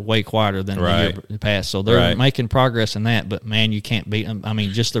was like way quieter than Right. the year past. So they're Right. making progress in that. But man, you can't beat them. I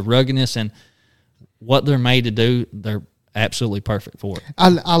mean, just the ruggedness and what they're made to do, they're absolutely perfect for it. I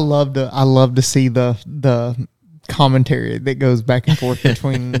love to see the commentary that goes back and forth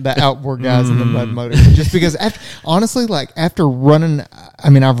between the outboard guys and the mud motor. Just because honestly, like after running, I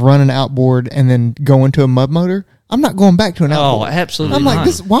mean, I've run an outboard and then go into a mud motor. I'm not going back to an outboard. Oh, absolutely I'm like not.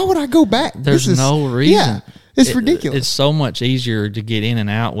 this. Why would I go back? There's This is- no reason. Yeah, it's ridiculous. It's so much easier to get in and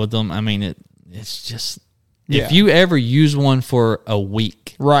out with them. I mean, it's just Yeah. if you ever use one for a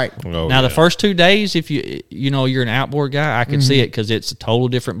week. right. Oh, Now the yeah. first 2 days, if you're an outboard guy, I can see it because it's a total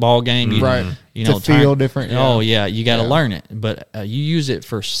different ball game. You, Right. You To know, feel different, yeah. Oh yeah, you got to Yeah. learn it. But you use it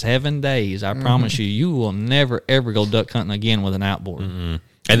for 7 days. I promise you will never ever go duck hunting again with an outboard.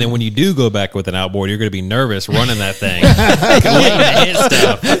 And then when you do go back with an outboard, you're going to be nervous running that thing. Waiting to hit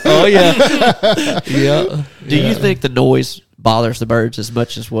stuff. Oh yeah, yeah. Do you think the noise bothers the birds as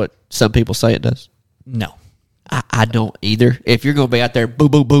much as what some people say it does? No. I don't either. If you're going to be out there boo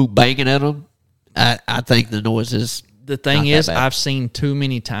boo boo banging at them, I think the noise is The thing not that is, bad. I've seen too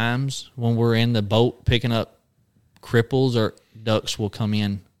many times when we're in the boat picking up cripples or ducks will come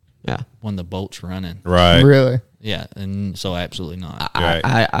in yeah. when the boat's running. Right. Really. Yeah, and so absolutely not. Right.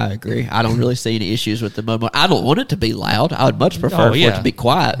 I agree. I don't really see any issues with the mud. I don't want it to be loud. I would much prefer Oh, for it yeah. to be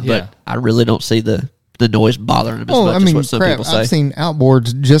quiet, but Yeah. I really don't see the noise bothering them as Oh, much I mean, as what some crap, people say. I've seen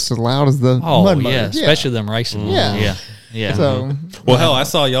outboards just as loud as the Oh mud yeah, motors. especially them racing. Yeah. Yeah, yeah. So Well, hell, I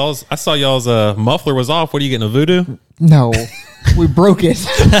saw y'all's muffler was off. What are you getting, a voodoo? no, we broke it.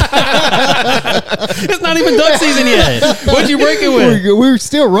 It's not even duck season yet. What'd you break it with? we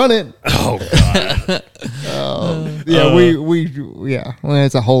still run it. Oh God. Yeah, well,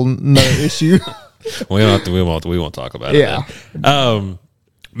 it's a whole nother issue. we won't talk about it. Yeah. then.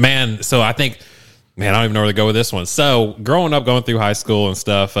 Man, so I think, I don't even know where to go with this one. So growing up, going through high school and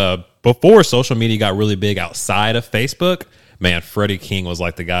stuff, before social media got really big outside of Facebook, man, Freddie King was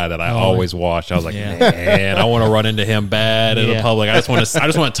like the guy that I always watched. I was like, man, I want to run into him bad in the Yeah. public. I just want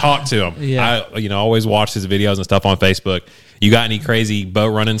to talk to him. Yeah. I always watch his videos and stuff on Facebook. You got any crazy boat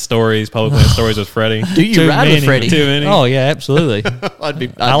running stories, public land stories with Freddie? Do you Too ride many. with Freddie? Too many? Oh yeah, absolutely. I'd be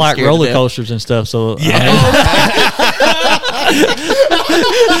I like scared to roller death. coasters and stuff. So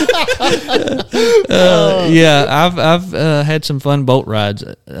I've had some fun boat rides.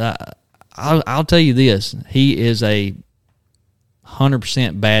 I'll tell you this: he is a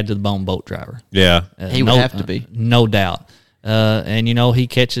 100% bad to the bone boat driver. Yeah. He would have to be. No doubt. And he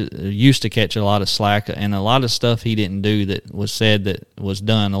used to catch a lot of slack, and a lot of stuff he didn't do that was said that was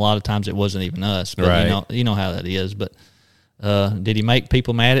done. A lot of times it wasn't even us, but Right. you know how that is. But did he make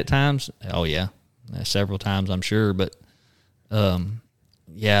people mad at times? Oh yeah, several times I'm sure. But I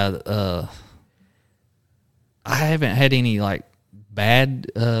haven't had any like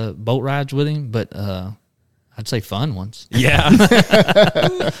bad boat rides with him, but I'd say fun ones. Yeah.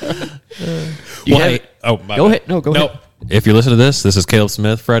 You Well, have- hey, my Go bad. ahead. No, go Nope. ahead. If you listen to this is Caleb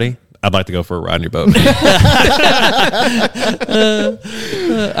Smith, Freddie. I'd like to go for a ride in your boat.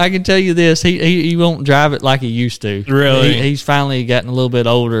 I can tell you this: he won't drive it like he used to. Really? He's finally gotten a little bit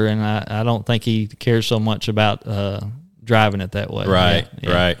older, and I don't think he cares so much about driving it that way. Right, Yeah,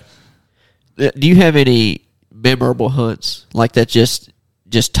 yeah. right. Do you have any memorable hunts like that? Just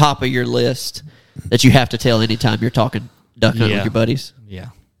top of your list that you have to tell anytime you're talking duck hunting Yeah. with your buddies. Yeah,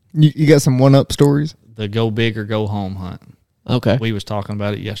 You got some one-up stories? the go big or go home hunt. Okay. We was talking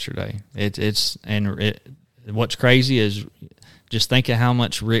about it yesterday. What's crazy is just think of how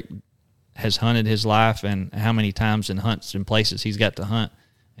much Rick has hunted his life and how many times in hunts and places he's got to hunt,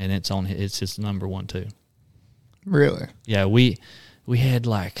 and it's his number one too. Really? Yeah, we had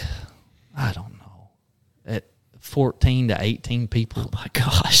like, I don't know, at 14 to 18 people. Oh my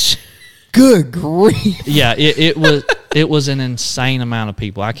gosh. Good grief. Yeah, it was an insane amount of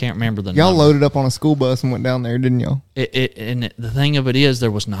people. I can't remember the Y'all number. loaded up on a school bus and went down there, didn't y'all? And the thing of it is, there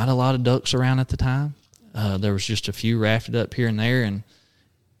was not a lot of ducks around at the time. There was just a few rafted up here and there. And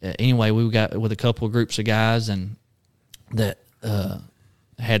anyway, we got with a couple of groups of guys and that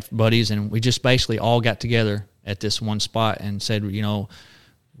had buddies, and we just basically all got together at this one spot and said,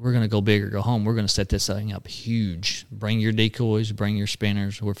 we're going to go big or go home. We're going to set this thing up huge. Bring your decoys, bring your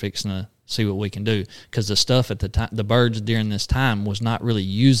spinners. We're fixing to see what we can do. Because the stuff at the time, the birds during this time was not really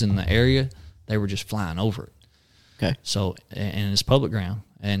using the area. They were just flying over it. Okay. So, and it's public ground.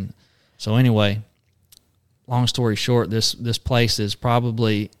 And so anyway, long story short, this place is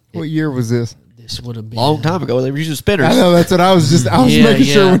probably, What year was this? this would have been. Long time ago, they were using spinners. I know, that's what I was Yeah, making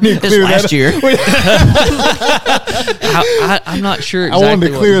sure we need to This clear that last up. year. I'm not sure I exactly. wanted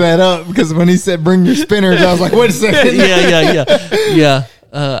to clear that up because when he said bring your spinners, I was like, wait a second. Yeah.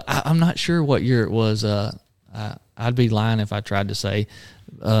 I'm not sure what year it was. I'd be lying if I tried to say.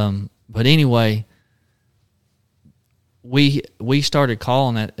 But anyway, we started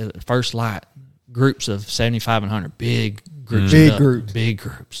calling at first light groups of 75 and 100, big groups, big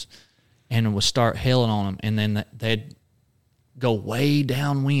groups, and it would start hailing on them, and then they'd go way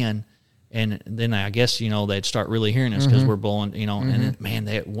downwind. And then I guess, they'd start really hearing us because we're blowing, and then, man,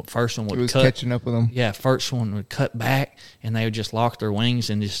 that first one would It was cut. catching up with them. Yeah, first one would cut back, and they would just lock their wings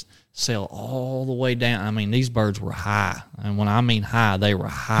and just sail all the way down. I mean, these birds were high. And when I mean high, they were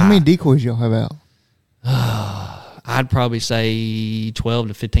high. How many decoys y'all have out? I'd probably say 12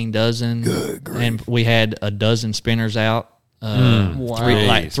 to 15 dozen. Good grief. And we had a dozen spinners out,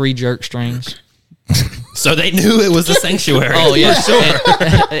 three jerk strings. So they knew it was a sanctuary. Oh, yeah.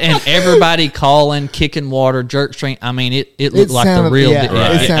 And everybody calling, kicking water, jerk string. I mean, it looked like sounded- the real yeah, deal.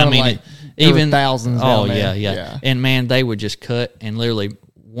 it sounded like there were thousands Oh, down there. yeah. Yeah. And, man, they would just cut and literally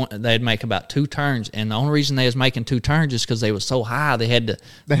they'd make about 2 turns. And the only reason they was making 2 turns is because they was so high they had to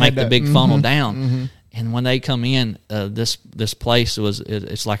make the big funnel down. And when they come in, this place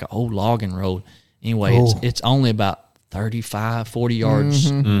it's like an old logging road. Anyway, it's only about 35, 40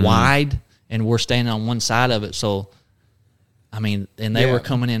 yards wide. and we're standing on one side of it. So, I mean, and they Yeah. were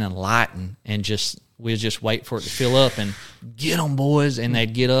coming in and lighting, and we'd just wait for it to fill up and get them, boys, and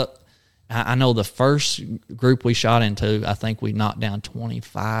they'd get up. I know the first group we shot into, I think we knocked down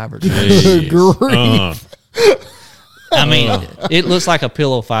 25 or 30. Good grief. I mean, it looks like a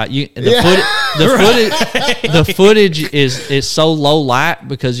pillow fight. The footage is so low light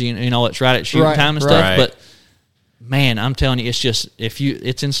because you know it's right at shooting Right, time and right. stuff. Right. But man, I'm telling you, it's just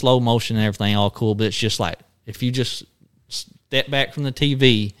it's in slow motion and everything, all cool. But it's just like if you just step back from the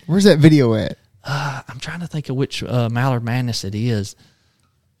TV. Where's that video at? I'm trying to think of which Mallard Madness it is.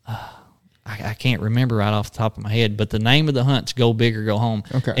 I can't remember right off the top of my head, but the name of the hunt's Go Big or Go Home.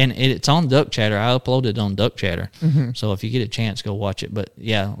 Okay. And it's on Duck Chatter. I uploaded it on Duck Chatter. Mm-hmm. So if you get a chance, go watch it. But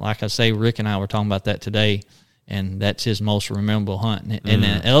yeah, like I say, Rick and I were talking about that today, and that's his most memorable hunt. And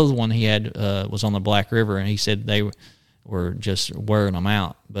the other one he had was on the Black River, and he said they were just wearing them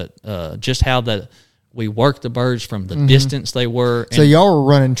out. But just how we worked the birds from the distance they were. So y'all were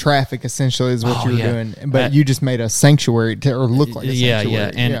running traffic essentially is what Oh, you were yeah. doing, but you just made a sanctuary or look like a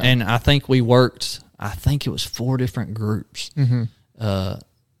sanctuary. Yeah. And I think we worked, I think it was 4 different groups.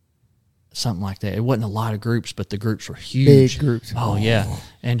 Something like that. It wasn't a lot of groups, but the groups were huge. Big groups. Oh, yeah.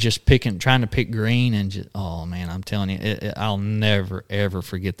 And just trying to pick green and just, oh, man, I'm telling you, I'll never, ever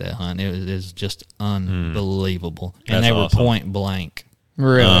forget that hunt. It was just unbelievable. And That's they were awesome. point blank.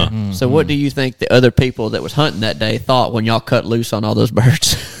 Really? So what do you think the other people that was hunting that day thought when y'all cut loose on all those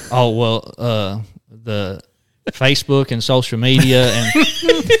birds? Oh, well, the Facebook and social media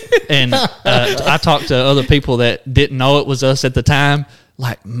and I talked to other people that didn't know it was us at the time.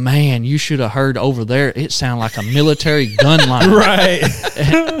 Like, man, you should have heard over there. It sounded like a military gun line. Right.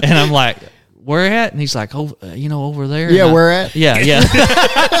 And I'm like, where at? And he's like, oh, over there. Yeah, And where at? Yeah.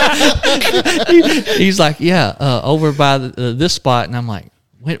 He's like, yeah, over by this spot. And I'm like,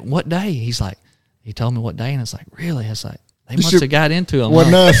 what day? He's like, he told me what day. And it's like, really? It's like, they must have got into him.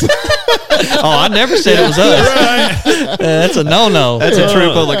 Wasn't us. Oh, I never said it was us. That's a no-no. That's a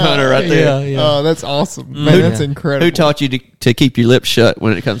true public hunter right there. Yeah. Oh, that's awesome. Man, that's incredible. Who taught you to keep your lips shut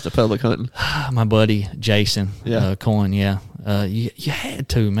when it comes to public hunting? My buddy Jason Yeah. Cohen. Yeah, you had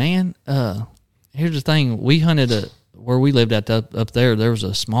to, man. Here's the thing: we hunted where we lived up there. There was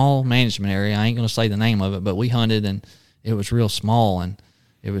a small management area. I ain't gonna say the name of it, but we hunted and it was real small, and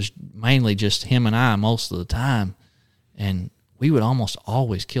it was mainly just him and I most of the time, and we would almost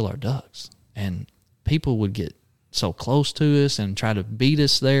always kill our ducks, and people would get so close to us and try to beat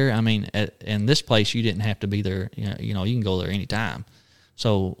us there. I mean, in this place, you didn't have to be there. You know, you can go there anytime.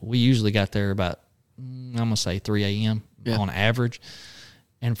 So we usually got there about, I'm going to say 3 a.m. on average.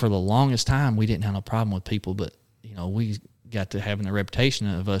 And for the longest time, we didn't have no problem with people, but, we got to having the reputation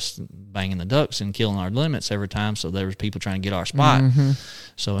of us banging the ducks and killing our limits every time. So there was people trying to get our spot.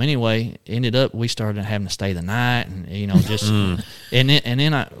 So anyway, ended up, we started having to stay the night and, just, and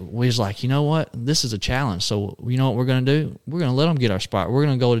then we was like, you know what, this is a challenge. So you know what we're going to do? We're going to let them get our spot. We're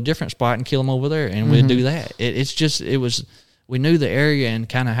going to go to a different spot and kill them over there. And we'd do that. We knew the area and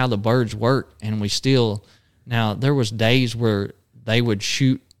kind of how the birds work. And now there was days where they would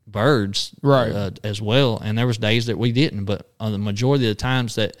shoot birds Right. as well, and there was days that we didn't, but on the majority of the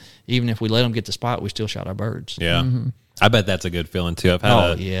times that even if we let them get the spot, we still shot our birds. Yeah. I bet that's a good feeling too. I've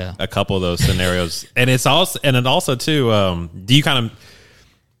had a couple of those scenarios. And it also too, do you kind of,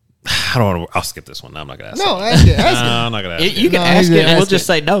 I'll skip this one. I'm not going to ask No, it. ask it. Ask No, I'm not going to ask You it. can No, ask you it, and we'll ask just it.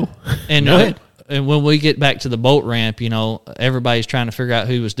 say no. And Go ahead. and when we get back to the boat ramp, everybody's trying to figure out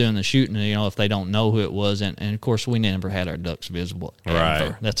who was doing the shooting, if they don't know who it was. And of course, we never had our ducks visible. Ever.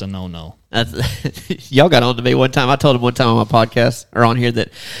 Right. That's a no-no. Y'all got on to me one time. I told him one time on my podcast or on here that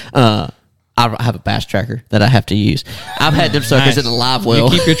I have a bass tracker that I have to use. I've had them suckers in a live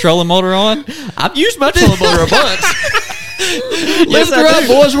well. You keep your trolling motor on? I've used my trolling motor a bunch. Lift her up,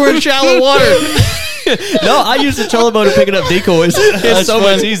 boys. We're in shallow water. No, I use the trolling motor picking up decoys. It's so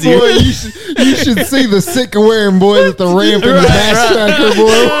much easier. Boy, you should see the sick of wearing boys at the ramp in the bass tracker,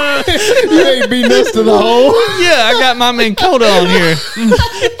 boy. You ain't beating us to the hole. Yeah, I got my Minn Kota on here.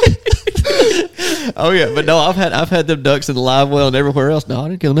 Oh yeah, but no, I've had them ducks in the live well and everywhere else. No, I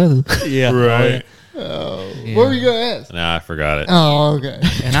didn't kill nothing. Yeah, Right. What were you going to ask? Nah, I forgot it. Oh, okay.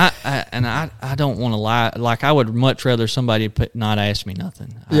 And I don't want to lie. Like, I would much rather somebody not ask me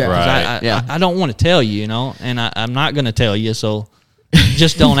nothing. Yeah. 'Cause Right. Yeah. I don't want to tell you, and I'm not going to tell you. So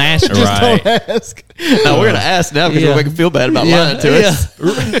just don't ask me. Just Right. don't ask. No, we're gonna ask now because Yeah. we're making feel bad about lying to us.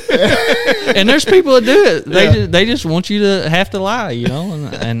 And there's people that do it. They just want you to have to lie,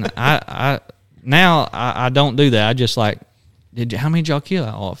 And I don't do that. I just like, how many did y'all kill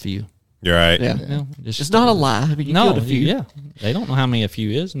off of you? You're right. Yeah. You know, just, It's not a lie. I mean, you no, killed a few. yeah. They don't know how many a few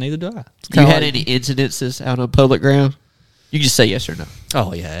is, neither do I. You had any incidences out on public ground? You can just say yes or no.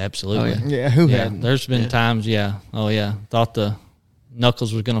 Oh, yeah, absolutely. Oh, Yeah, who Yeah, hadn't? there's been times, yeah. Oh, yeah. Thought the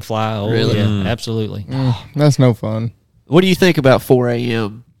knuckles was going to fly. Oh, Really? yeah, absolutely. That's no fun. What do you think about 4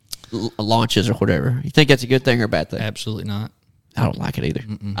 a.m. Launches or whatever? You think that's a good thing or a bad thing? Absolutely not. I don't like it either.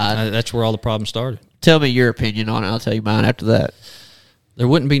 That's where all the problems started. Tell me your opinion on it. I'll tell you mine after that. There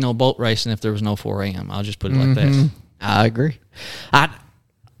wouldn't be no boat racing if there was no 4 a.m. I'll just put it like that. I agree. I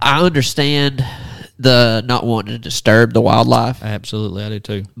understand the not wanting to disturb the wildlife, Absolutely, I do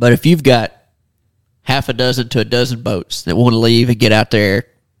too. but if you've got half a dozen to a dozen boats that want to leave and get out there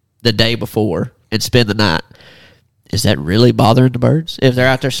the day before and spend the night, is that really bothering the birds if they're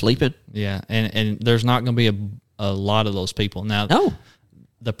out there sleeping? Yeah, and there's not going to be a lot of those people. Now, No.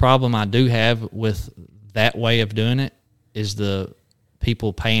 the problem I do have with that way of doing it is the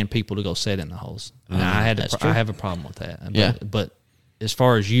people paying people to go sit in the holes. And I have a problem with that. Yeah. But as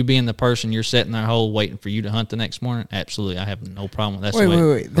far as you being the person, you're sitting there hole waiting for you to hunt the next morning, absolutely, I have no problem with that.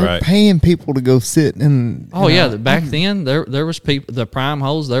 Wait. They're Right. paying people to go sit in. Oh yeah, back then there was people, the prime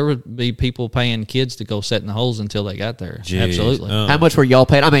holes. There would be people paying kids to go sit in the holes until they got there. Jeez. Absolutely. How much were y'all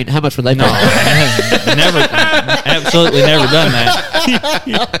paid? I mean, how much were they No, paying? never, absolutely never done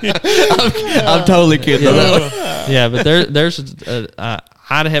that. I'm totally kidding. Yeah, but there's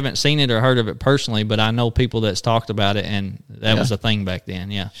I haven't seen it or heard of it personally, but I know people that's talked about it, and that was a thing back then.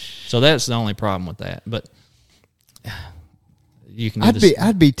 Yeah, so that's the only problem with that. But you can.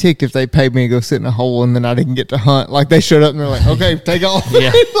 I'd be ticked if they paid me to go sit in a hole and then I didn't get to hunt. Like they showed up and they're like, "Okay, take off.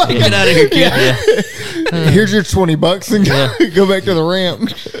 Yeah, Like, Get out of here, kid. Here's your $20 and go back to the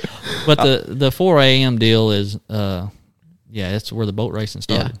ramp." But the 4 a.m. deal is, it's where the boat racing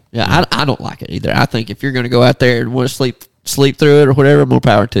Yeah, started. yeah. I don't like it either. I think if you're going to go out there and want to sleep through it or whatever, more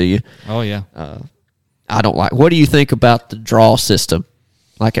power to you. Oh yeah. I don't like. What do you think about the draw system,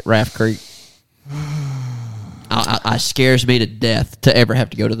 like at Raft Creek? I scares me to death to ever have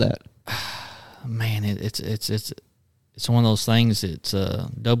to go to that. Man, it's one of those things. It's a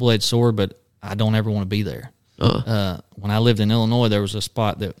double-edged sword, but I don't ever want to be there. When I lived in Illinois, there was a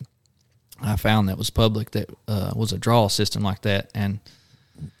spot that I found that was public that was a draw system like that, and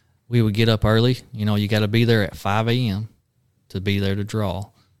we would get up early. You know, you got to be there at 5 a.m. to be there to draw.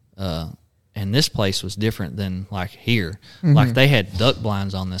 And this place was different than like here. Like they had duck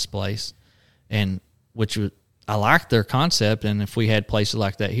blinds on this place, and which was, I liked their concept. And if we had places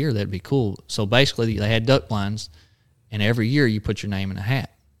like that here, that'd be cool. So basically, they had duck blinds, and every year you put your name in a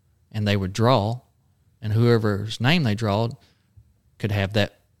hat, and they would draw, and whoever's name they drawed could have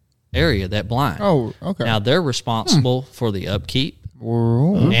that area, that blind. Oh, okay. Now they're responsible for the upkeep,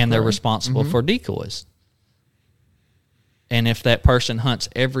 and they're responsible for decoys. And if that person hunts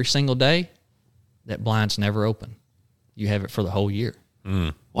every single day, that blind's never open. You have it for the whole year.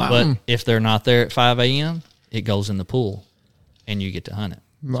 Wow. But if they're not there at 5 a.m., it goes in the pool, and you get to hunt it.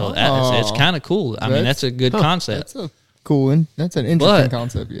 So it's kind of cool. I mean, that's a good concept. That's a cool. That's an interesting But-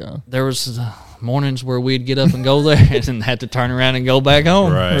 concept. Yeah. There was mornings where we'd get up and go there and had to turn around and go back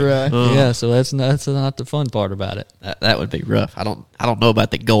home. Right. Yeah, so that's not the fun part about it. That would be rough. I don't know about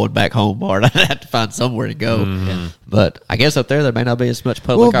the going back home part. I'd have to find somewhere to go. But I guess up there may not be as much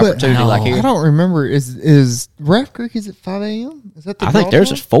public opportunity like here. I don't remember. Is Raft Creek? Is it 5 a.m.? Is that the I think draw theirs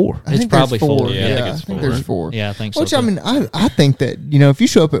time? is 4. I It's think there's probably 4. Yeah, I think it's I think 4. there's 4. Yeah, I think so. Which too. I mean, I think that if you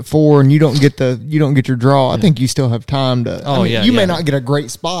show up at 4 and you don't get your draw, I think you still have time to. Oh, yeah, you may yeah. not get a great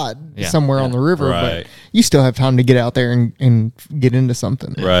spot Yeah, somewhere on the river, Right. but you still have time to get out there and get into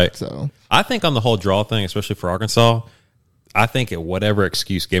something. Right. So I think on the whole draw thing, especially for Arkansas, I think at whatever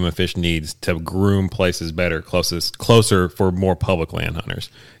excuse Game and Fish needs to groom places better, closer for more public land hunters.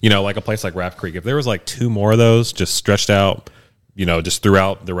 You know, like a place like Raft Creek. If there was like 2 more of those just stretched out, you know, just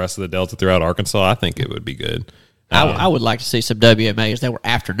throughout the rest of the Delta, throughout Arkansas, I think it would be good. I would like to see some WMAs that were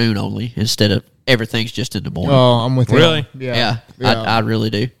afternoon only instead of everything's just in the morning. I'm with you. Really? yeah, I really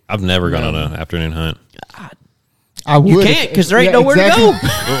do. I've never gone on an afternoon hunt. I would. You can't because there ain't nowhere to go.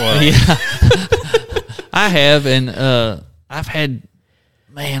 I have, and I've had,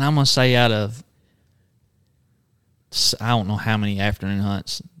 man, I'm going to say out of, I don't know how many afternoon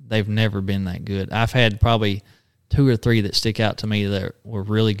hunts, they've never been that good. I've had probably 2 or 3 that stick out to me that were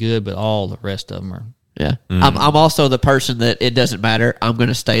really good, but all the rest of them are. Yeah, I'm also the person that it doesn't matter. I'm going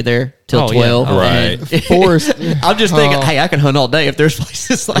to stay there till Oh, yeah. 12. Oh, and- Forrest. I'm just thinking, hey, I can hunt all day if there's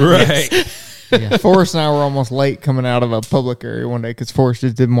places like this. Right. Forrest and I were almost late coming out of a public area one day because Forrest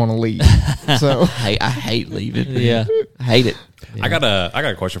just didn't want to leave. So Hey, I hate leaving. Yeah. I hate it. I got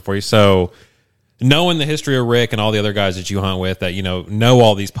a question for you. So knowing the history of Rick and all the other guys that you hunt with that, know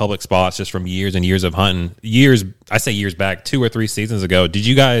all these public spots just from years and years of hunting, I say years back, 2 or 3 seasons ago,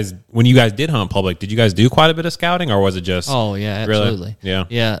 when you guys did hunt public, did you guys do quite a bit of scouting, or was it just? Oh yeah, absolutely. Really?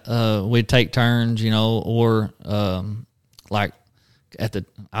 Yeah. We'd take turns, or like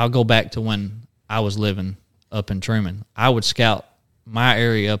I'll go back to when I was living up in Truman. I would scout my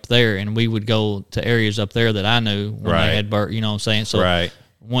area up there, and we would go to areas up there that I knew when they had bird. You know what I'm saying? So right.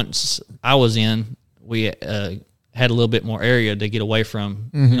 Once I was in, we had a little bit more area to get away from,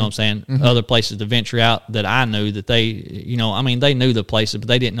 you know what I'm saying, other places to venture out that I knew that they, they knew the places, but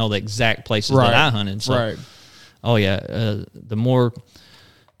they didn't know the exact places that I hunted. So, oh yeah, the more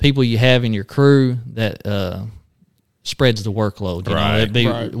people you have in your crew, that spreads the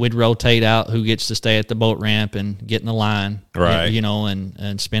workload. We'd rotate out who gets to stay at the boat ramp and get in the line,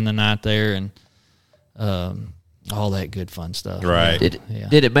 and spend the night there, and all that good fun stuff. Right. Did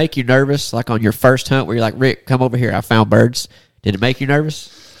it make you nervous, like on your first hunt where you're like, Rick, come over here, I found birds? Did it make you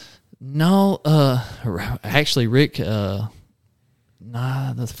nervous? No, actually, Rick, the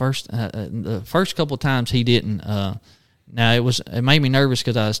first couple of times he didn't. Now it made me nervous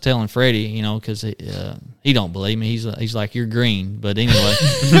because I was telling Freddie, because he don't believe me. He's like, you're green. But anyway,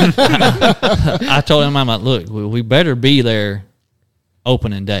 I told him, I'm like, look, we better be there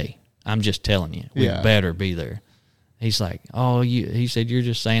opening day. I'm just telling you, we better be there. He's like, oh, he said, you're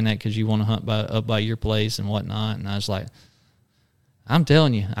just saying that because you want to hunt up by your place and whatnot. And I was like, I'm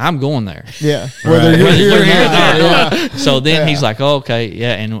telling you, I'm going there. Yeah. Whether you're here or not. So then he's like, oh, okay.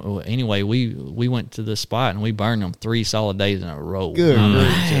 Yeah. And anyway, we went to the spot and we burned them 3 solid days in a row. Good.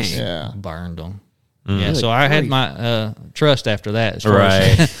 Just burned them. Yeah. So I had my trust after that. As far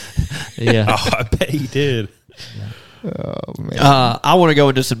Right. as, yeah. Oh, I bet you did. Oh, man. I want to go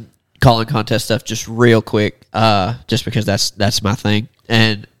into some calling contest stuff just real quick, just because that's my thing.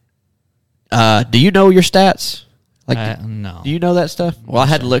 And do you know your stats? Like, no. Do you know that stuff? Well, I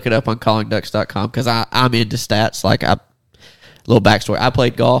had to look it up on callingducks.com because I'm into stats. Like, little backstory. I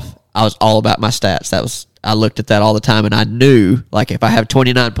played golf. I was all about my stats. I looked at that all the time, and I knew, like, if I have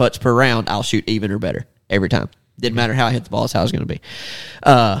 29 putts per round, I'll shoot even or better every time. Didn't matter how I hit the ball, it's how I was going to be.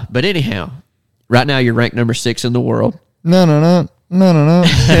 But anyhow, right now you're ranked number 6 in the world. No.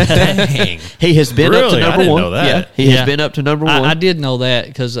 Dang. He has been up to Really? I number didn't 1. know that. Yeah, he has been up to number 1. I did know that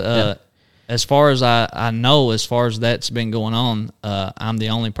because as far as I know, as far as that's been going on, I'm the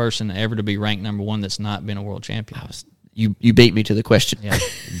only person ever to be ranked number 1 that's not been a world champion. You beat me to the question. Yeah.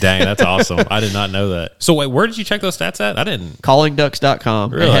 Dang, that's awesome. I did not know that. So wait, where did you check those stats at? I didn't.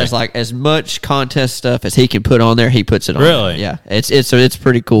 Callingducks.com. Really? It has like as much contest stuff as he can put on there. He puts it on. Really? There. Yeah. It's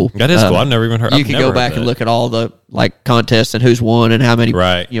pretty cool. That is cool. I've never even heard. You can go back and look at all the like contests and who's won and how many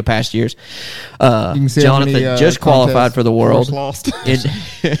past years. You can see how Jonathan many, just qualified for the world. Lost.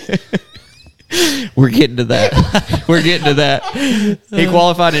 We're getting to that. He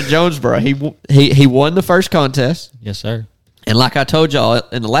qualified in Jonesboro. He won the first contest. Yes, sir. And like I told y'all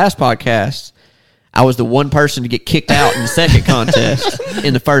in the last podcast, I was the one person to get kicked out in the second contest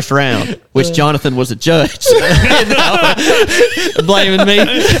in the first round, which Jonathan was a judge. Blaming me.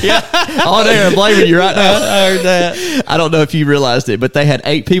 Yeah, on air, blaming you right now. I heard that. I don't know if you realized it, but they had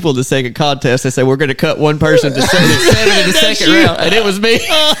 8 people in the second contest. They said, we're going to cut one person to 7 in the second round, and it was me.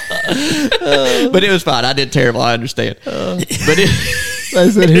 But it was fine. I did terrible. I understand. But They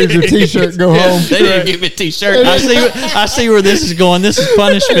said, here's your T-shirt, go home. they didn't give me a T-shirt. I see where this is going. This is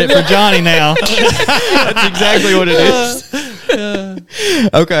punishment for Johnny now. That's exactly what it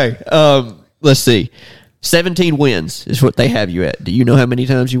is. Okay. Let's see. 17 wins is what they have you at. Do you know how many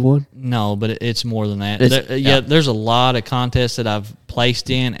times you won? No, but it's more than that. It's- There's a lot of contests that I've placed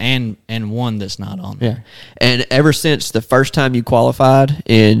in and one that's not on there. Yeah. And ever since the first time you qualified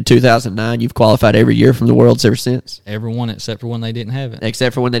in 2009, you've qualified every year from the Worlds ever since? Every one except for when they didn't have it.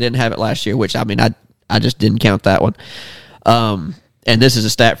 Except for when they didn't have it last year, which, I mean, I just didn't count that one. And this is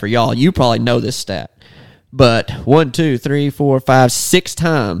a stat for y'all. You probably know this stat. But 1, 2, 3, 4, 5, 6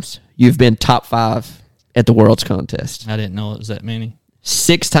 times you've been top 5 at the Worlds contest. I didn't know it was that many.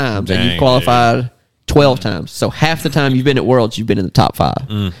 6 times, and Dang, you've qualified 12 times. So half the time you've been at Worlds, you've been in the top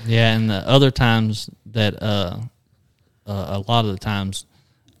 5. Yeah, and the other times that a lot of the times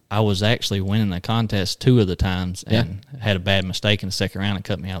I was actually winning the contest 2 of the times and had a bad mistake in the second round and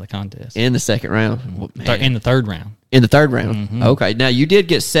cut me out of the contest. In the second round. In the third round. In the third round. Okay. Now, you did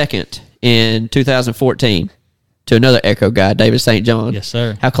get second in 2014 to another Echo guy, David St. John. Yes,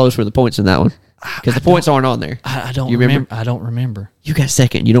 sir. How close were the points in that one? Because the points aren't on there. I don't You remember. I don't remember. You got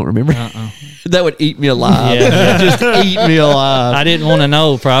second. You don't remember? That would eat me alive. Yeah. Just eat me alive. I didn't want to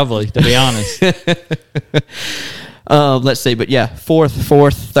know, probably, to be honest. Let's see. But yeah, fourth,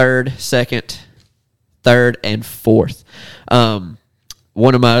 third, second, third, and fourth.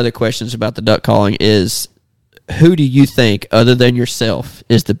 One of my other questions about the duck calling is, who do you think, other than yourself,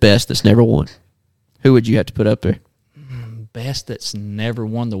 is the best that's never won? Who would you have to put up there? Best that's never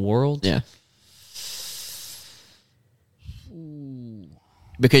won the world? Yeah.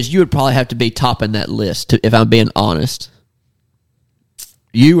 Because you would probably have to be topping that list, if I'm being honest.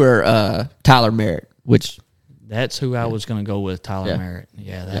 You were Tyler Merritt, which... That's who I was going to go with, Tyler Yeah. Merritt.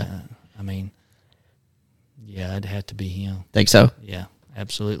 Yeah, I mean, yeah, it'd have to be him. Think so? Yeah,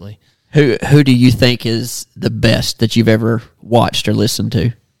 absolutely. Who do you think is the best that you've ever watched or listened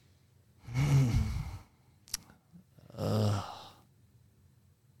to?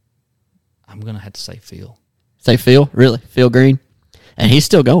 I'm going to have to say Phil. Say Phil? Really? Phil Green? And he's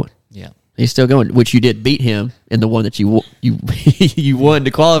still going. Yeah. He's still going, which you did beat him in the one that you you won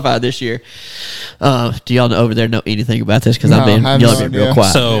to qualify this year. Do y'all over there know anything about this? Because No, I've been I have y'all no been real idea.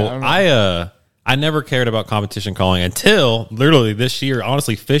 quiet. So Yeah, I never cared about competition calling until literally this year,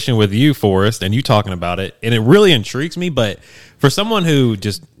 honestly, fishing with you, Forrest, and you talking about it. And it really intrigues me. But for someone who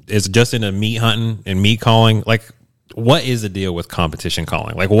just is just into meat hunting and meat calling, like, what is the deal with competition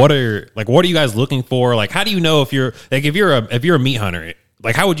calling? Like, what are you guys looking for? Like, how do you know if you're a meat hunter,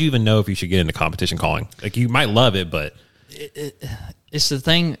 like, how would you even know if you should get into competition calling? Like, you might love it, but It's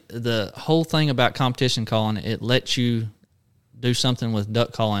the whole thing about competition calling, it lets you do something with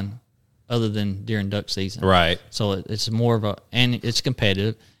duck calling other than during duck season. right. So it's more of and it's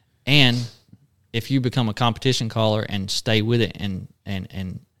competitive. And if you become a competition caller and stay with it and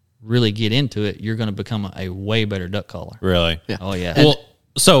really get into it, you're going to become a way better duck caller. Really? Yeah. Oh, yeah.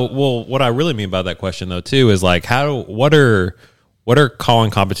 Well, what I really mean by that question though too is like, what are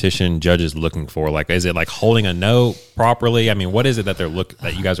calling competition judges looking for? Like, is it like holding a note properly? I mean, what is it that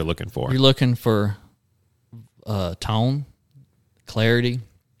that you guys are looking for? You're looking for tone, clarity,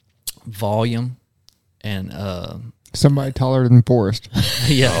 volume, and Somebody taller than Forrest.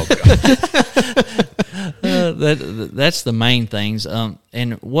 yeah. That's the main things.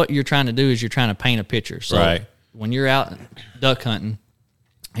 And what you're trying to do is you're trying to paint a picture. So Right. when you're out duck hunting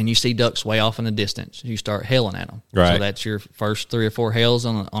and you see ducks way off in the distance, you start hailing at them. Right. So that's your first 3 or 4 hails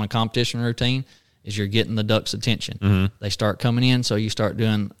on a competition routine. Is you're getting the ducks' attention. Mm-hmm. They start coming in, so you start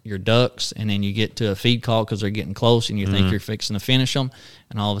doing your ducks, and then you get to a feed call because they're getting close, and you Mm-hmm. think you're fixing to finish them,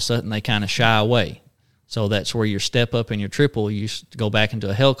 and all of a sudden they kind of shy away. So that's where your step up and your triple, you go back into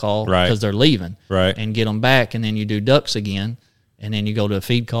a hail call Right. because they're leaving, Right. and get them back, and then you do ducks again, and then you go to a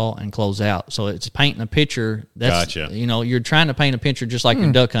feed call and close out. So it's painting a picture. That's Gotcha. you're trying to paint a picture just like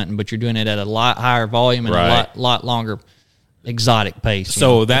you're duck hunting, but you're doing it at a lot higher volume and Right. a lot longer exotic pace. you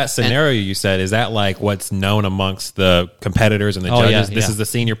So know. that scenario you said, is that like what's known amongst the competitors and the Oh, judges? yeah, This yeah. is the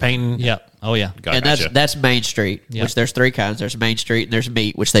scene you're painting? Yeah. Oh, yeah. And Gotcha. that's Main Street, Yeah. which there's 3 kinds. There's Main Street and there's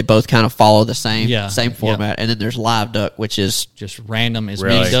Meat, which they both kind of follow the same Yeah. format. And then there's Live Duck, which is Just random, as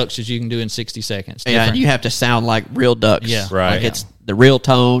Really? many ducks as you can do in 60 seconds. and Different. you have to sound like real ducks. Yeah. Right. Like it's the real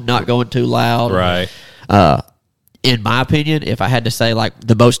tone, not going too loud. Right. In my opinion, if I had to say like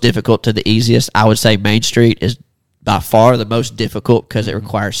the most difficult to the easiest, I would say Main Street is by far the most difficult because it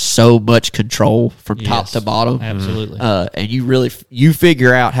requires so much control from top Yes. to bottom. Absolutely. And you really you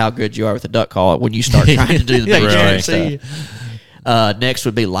figure out how good you are with a duck call when you start trying to do the Main Right. Street stuff. Next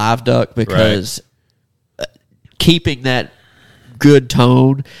would be Live Duck because keeping that good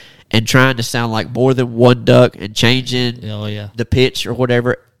tone and trying to sound like more than one duck and changing Oh, yeah. the pitch or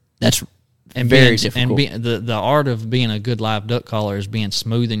whatever, that's And very being, difficult. And the art of being a good live duck caller is being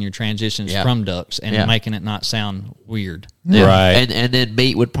smooth in your transitions Yeah. from ducks and Yeah. making it not sound weird. Yeah. Right. And then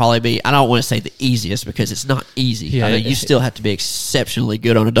Meat would probably be, I don't want to say the easiest because it's not easy. Yeah, I mean, you still have to be exceptionally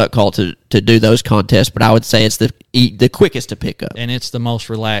good on a duck call to do those contests, but I would say it's the quickest to pick up. And it's the most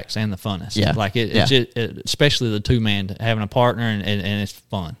relaxed and the funnest. Yeah. Like Yeah. especially the 2-man, having a partner and it's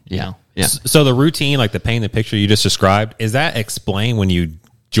fun. You know? Yeah. So the routine, like the painting the picture you just described, is that explained when you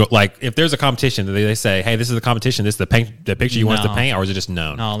like if there's a competition, they say, "Hey, this is the competition. This is the picture you want us to No. paint," or is it just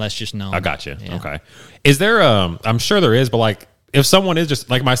known? No, that's just known. I got you. Yeah. Okay. Is there? I'm sure there is, but like, if someone is just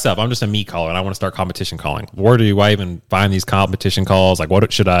like myself, I'm just a meat caller and I want to start competition calling. Where do I even find these competition calls? Like,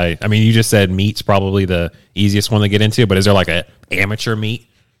 what should I? I mean, you just said meat's probably the easiest one to get into, but is there like a amateur meat?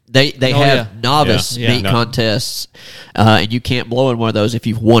 They Oh, have yeah. novice Yeah. meat No. contests, and you can't blow in one of those if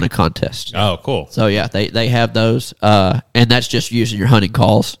you've won a contest. Oh, cool. So yeah, they have those, and that's just using your hunting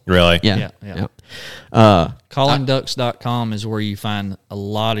calls. Really? Yeah, Yeah. yeah. Callingducks.com is where you find a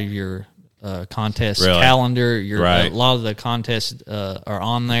lot of your contest Really? calendar. Right. A lot of the contests are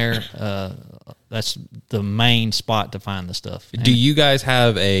on there. That's the main spot to find the stuff. Do you guys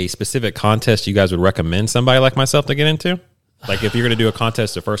have a specific contest you guys would recommend somebody like myself to get into? Like if you're going to do a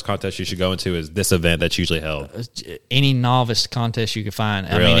contest, the first contest you should go into is this event that's usually held. Any novice contest you could find.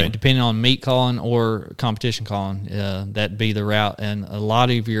 I Really? mean, depending on meet calling or competition calling, that'd be the route. And a lot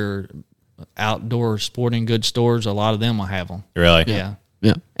of your outdoor sporting goods stores, a lot of them will have them. Really? Yeah.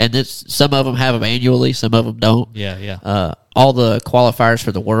 Yeah, and some of them have them annually, some of them don't. Yeah. All the qualifiers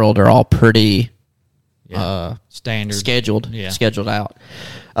for the world are all pretty Standard. scheduled Yeah. out.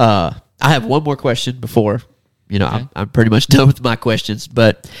 I have one more question before, I'm pretty much done with my questions.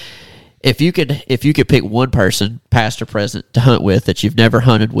 But if you could pick one person, past or present, to hunt with that you've never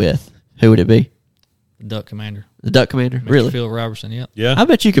hunted with, who would it be? Duck commander. The duck commander, Mr. really? Phil Robertson, yep. Yeah. I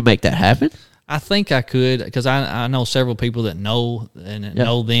bet you could make that happen. I think I could because I know several people that know and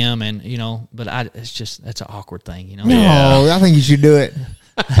know them, and but that's an awkward thing, No, I think you should do it.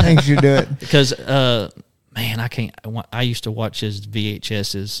 I think you should do it. because man, I can't. I used to watch his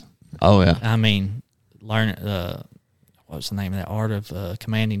VHSs. Oh yeah. I mean, learn what's the name of that, Art of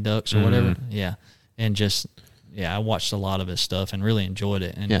Commanding Ducks or whatever. Yeah, and just I watched a lot of his stuff and really enjoyed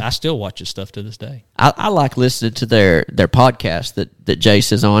it, and I still watch his stuff to this day. I like listening to their podcast that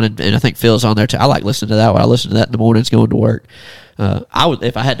Jace is on, and I think Phil's on there too. I like listening to that one. I listen to that in the mornings going to work. I would,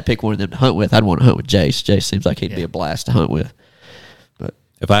 if I had to pick one of them to hunt with, I'd want to hunt with Jace. Jace seems like he'd be a blast to hunt with. But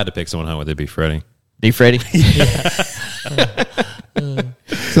If I had to pick someone to hunt with, it'd be Freddie. be Freddie.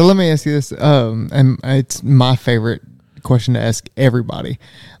 So let me ask you this, and it's my favorite question to ask everybody,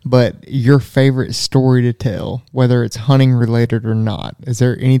 but your favorite story to tell, whether it's hunting related or not, is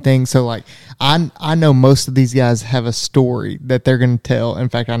there anything? So like, I know most of these guys have a story that they're going to tell. In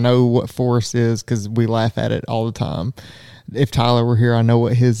fact, I know what Forrest is because we laugh at it all the time. If Tyler were here, I know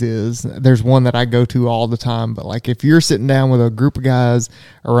what his is. There's one that I go to all the time, but like if you're sitting down with a group of guys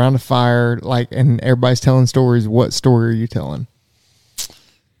around a fire, like, and everybody's telling stories, what story are you telling?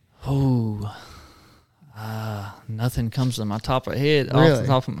 Oh, nothing comes to my top of the head. Really? Off the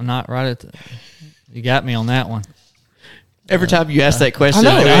top of my, not right at the. You got me on that one. Every time you ask that question,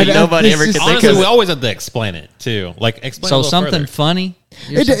 I know. nobody It's ever can just- think Honestly, of we it. always have to explain it too. Like explain. So a little something further. funny.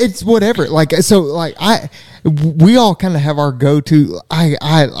 You're saying? It's whatever. Like, so like we all kind of have our go-to.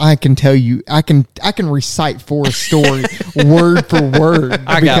 I can tell you, I can recite Forrest's story word for word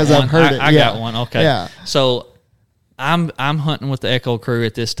I got because one. I've heard it. I got one. Okay. Yeah. So I'm hunting with the Echo crew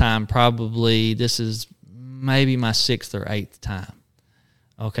at this time. Probably this is maybe my 6th or 8th time.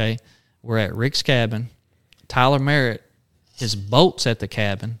 Okay. We're at Rick's cabin. Tyler Merritt, his boat's at the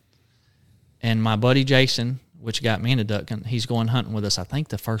cabin, and my buddy Jason, which got me into ducking, he's going hunting with us, I think,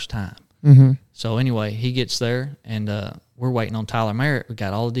 the first time. Mm-hmm. So anyway, he gets there, and we're waiting on Tyler Merritt. We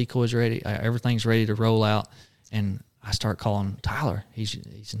got all the decoys ready. Everything's ready to roll out, and I start calling Tyler. He's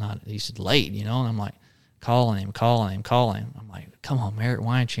late, And I'm like, calling him. I'm like, come on, Merritt,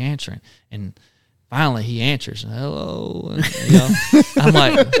 why aren't you answering? And finally, he answers. Hello, I'm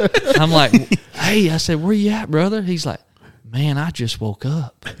like, hey, I said, where you at, brother? He's like, man, I just woke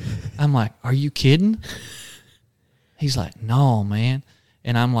up. I'm like, are you kidding? He's like, no, man.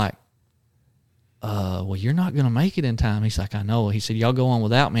 And I'm like, well, you're not going to make it in time. He's like, I know. He said, y'all go on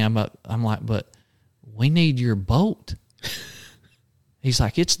without me. I'm like, but we need your boat. He's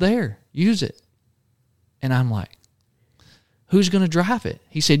like, it's there. Use it. And I'm like, who's going to drive it?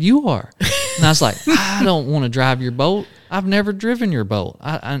 He said, you are. And I was like, I don't want to drive your boat. I've never driven your boat.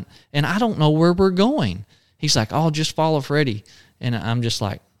 And I don't know where we're going. He's like, oh, just follow Freddie. And I'm just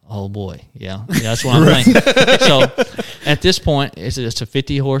like, oh, boy. Yeah, that's what I'm thinking. So at this point, it's a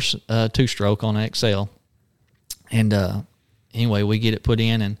 50-horse two-stroke on an XL. And anyway, we get it put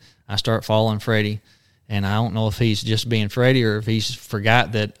in, and I start following Freddie. And I don't know if he's just being Freddie or if he's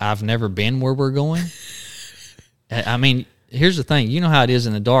forgot that I've never been where we're going. I mean, here's the thing. You know how it is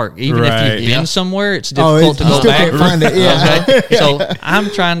in the dark. Even Right, if you've been somewhere, it's Oh, difficult to you go still back. can't find it. Yeah. Okay? So I'm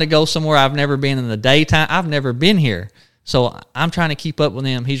trying to go somewhere I've never been in the daytime. I've never been here. So I'm trying to keep up with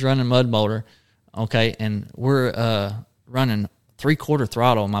him. He's running mud motor, okay, and we're running 3/4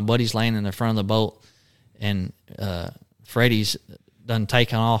 throttle. My buddy's laying in the front of the boat, and Freddie's done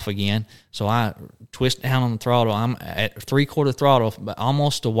taken off again. So I twist down on the throttle. I'm at 3/4 throttle, but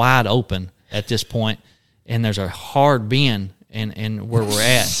almost a wide open at this point, and there's a hard bend in where we're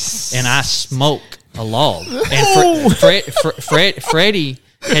at, and I smoke a log. And Freddie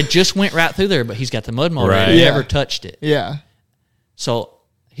had just went right through there, but he's got the mud motor. Right. He Yeah. never touched it. Yeah. So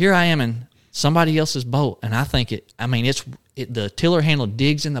here I am in somebody else's boat, and I think the tiller handle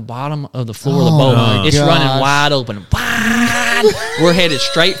digs in the bottom of the floor of the boat. my It's gosh. running wide open. We're headed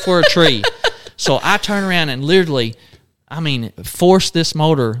straight for a tree. So I turn around and literally, force this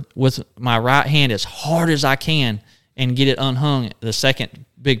motor with my right hand as hard as I can and get it unhung the second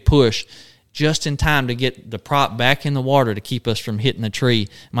big push. just in time to get the prop back in the water to keep us from hitting the tree.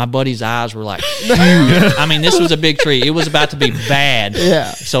 My buddy's eyes were like huge. I mean, this was a big tree. It was about to be bad.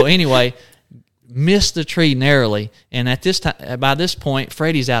 Yeah. So anyway, missed the tree narrowly, and at this time, by this point,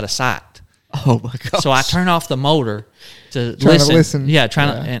 Freddie's out of sight. Oh my god! So I turn off the motor to Trying to listen. listen. Yeah,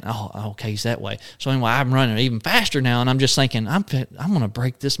 trying Yeah. to, and okay, he's that way. So anyway, I'm running even faster now, and I'm just thinking, I'm going to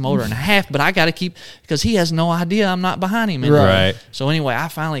break this motor in half, but I got to keep, because he has no idea I'm not behind him anymore. Right. So anyway, I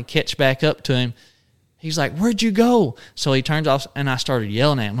finally catch back up to him. He's like, "Where'd you go?" So he turns off, and I started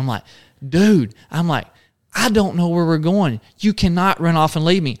yelling at him. I'm like, "Dude," I don't know where we're going. You cannot run off and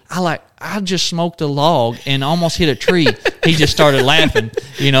leave me. I just smoked a log and almost hit a tree. He just started laughing,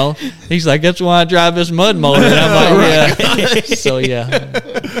 you know. He's like, "That's why I drive this mud motor." And I'm like, "Yeah." So yeah.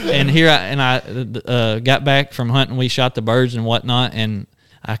 And I got back from hunting. We shot the birds and whatnot, and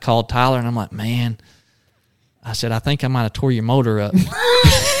I called Tyler, and I'm like, "Man," I said, "I think I might have tore your motor up."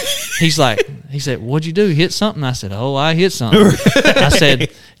 He said, "What'd you do? Hit something?" I said, "Oh, I hit something." I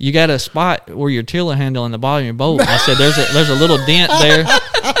said, "You got a spot where your tiller handle in the bottom of your boat." I said, "There's a little dent there."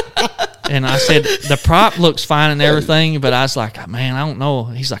 And I said, "The prop looks fine and everything," but I was like, "Man, I don't know."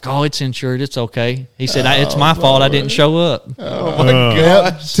 He's like, "Oh, it's insured. It's okay." He said, "It's my fault. I didn't show up." Oh my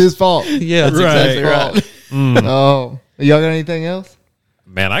god, it's his fault. Yeah, That's exactly right. Oh, y'all got anything else?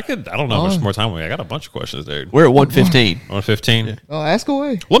 Man, I don't know how much more time we got. I got a bunch of questions, dude. We're at 115. 115. Oh, ask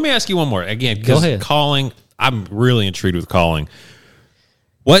away. Let me ask you one more. Again, Go because ahead. calling, I'm really intrigued with calling.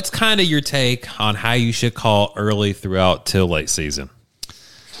 What's kind of your take on how you should call early throughout till late season?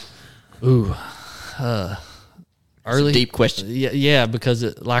 early Deep question. Yeah, because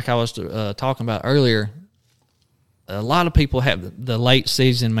like I was talking about earlier, a lot of people have the late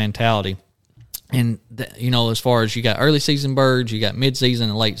season mentality. And, as far as you got early season birds, you got mid season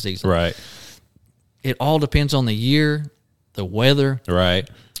and late season. Right. It all depends on the year, the weather, Right.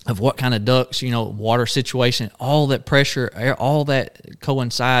 of what kind of ducks, water situation, all that pressure, all that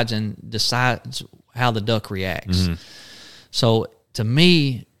coincides and decides how the duck reacts. So to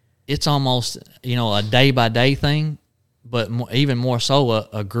me, it's almost, a day by day thing, but even more so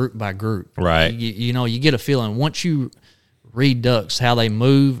a group by group. Right. You get a feeling once you read ducks, how they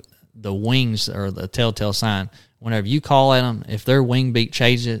move, the wings are the telltale sign. Whenever you call at them, if their wing beat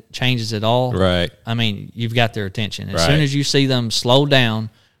changes at all, Right. I mean, you've got their attention. As Right. soon as you see them slow down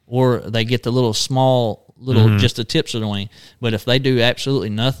or they get the little small, just the tips of the wing. But if they do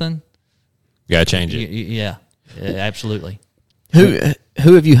absolutely nothing, You got to change it. yeah, absolutely. Who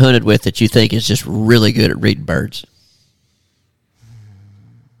have you hunted with that you think is just really good at reading birds?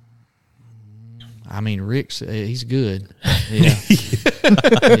 I mean, Rick's he's good. Yeah.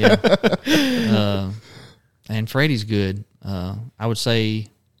 Yeah. And Freddie's good. I would say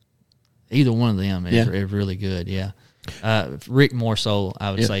either one of them is really good. Yeah. Rick more so,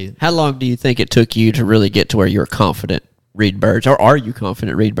 I would say. How long do you think it took you to really get to where you're confident read birds, or are you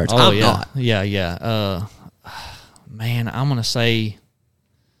confident read birds? Oh, I'm yeah. not. Yeah. Man, I'm going to say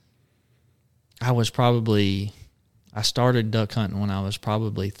I started duck hunting when I was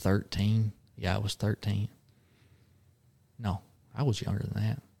probably 13. Yeah, I was 13. No, I was younger than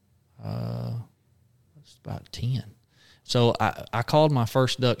that. I was about 10. So I called my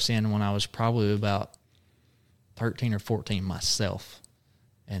first ducks in when I was probably about 13 or 14 myself.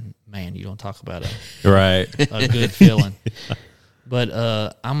 And, man, you don't talk about Right. a good feeling. But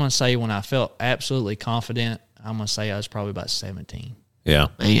I'm going to say when I felt absolutely confident, I'm going to say I was probably about 17. Yeah.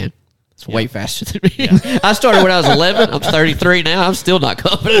 Man, it's way faster than me. I started when I was 11. I'm 33 now. I'm still not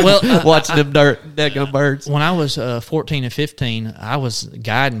confident. Well, watching them deadgum birds. When I was 14 and 15, I was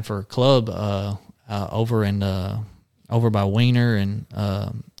guiding for a club over by Wiener and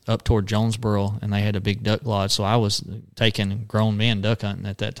up toward Jonesboro, and they had a big duck lodge. So I was taking grown men duck hunting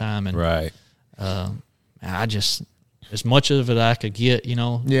at that time, and Right. I just, as much of it I could get,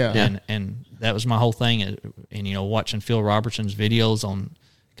 Yeah. and that was my whole thing. And watching Phil Robertson's videos on,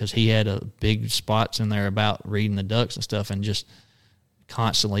 because he had a big spots in there about reading the ducks and stuff, and just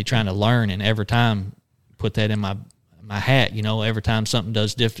constantly trying to learn, and every time put that in my hat. Every time something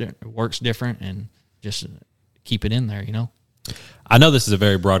does different, works different, and just keep it in there. I know this is a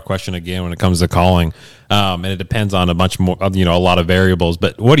very broad question again when it comes to calling, and it depends on a bunch more, a lot of variables.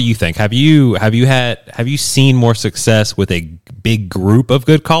 But what do you think? Have you seen more success with a big group of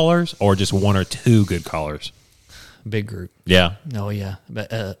good callers, or just one or two good callers? Big group. Yeah. Oh yeah,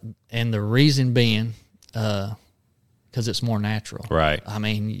 but and the reason being, because it's more natural. Right. I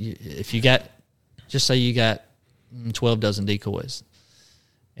mean, if you got, just say you got 12 dozen decoys,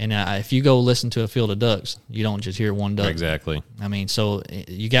 and if you go listen to a field of ducks, you don't just hear one duck. Exactly. I mean, so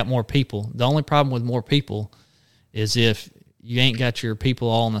you got more people. The only problem with more people is if you ain't got your people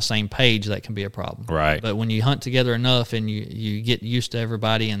all on the same page, that can be a problem. Right. But when you hunt together enough and you get used to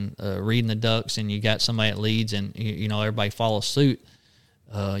everybody and reading the ducks, and you got somebody that leads, and you know everybody follows suit,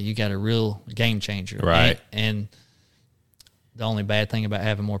 you got a real game changer. Right. And the only bad thing about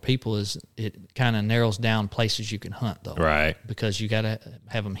having more people is it kind of narrows down places you can hunt, though. Right. Because you got to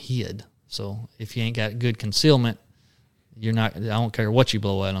have them hid. So if you ain't got good concealment, you're not. I don't care what you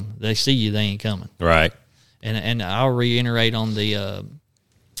blow at them. They see you, they ain't coming. Right. And I'll reiterate on the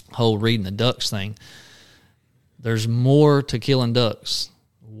whole reading the ducks thing. There's more to killing ducks,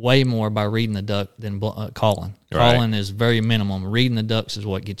 way more by reading the duck than calling. Right. Calling is very minimum. Reading the ducks is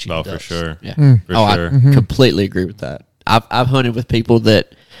what gets you Oh, the for ducks. sure. Yeah. For Oh, sure. I completely agree with that. I've hunted with people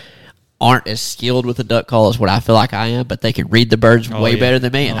that aren't as skilled with the duck call as what I feel like I am, but they can read the birds way yeah. better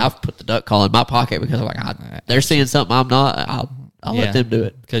than me, and I've put the duck call in my pocket because I'm like, they're seeing something I'm not. I'll Yeah. let them do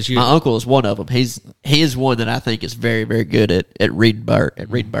it. 'Cause my uncle is one of them. He is one that I think is very, very good at reading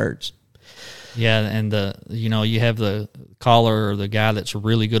birds. Yeah, and you have the caller or the guy that's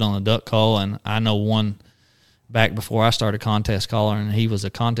really good on the duck call, and I know one back before I started contest calling, and he was a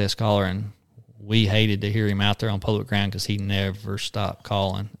contest caller, and we hated to hear him out there on public ground because he never stopped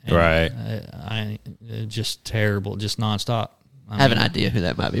calling. And Right. Just terrible, just nonstop. I have an idea who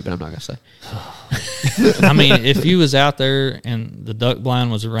that might be, but I'm not going to say. I mean, if you was out there and the duck blind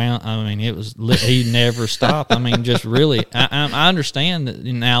was around, I mean, it was he never stopped. I mean, just really, I understand that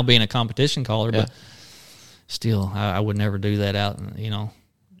now being a competition caller, but still, I would never do that out.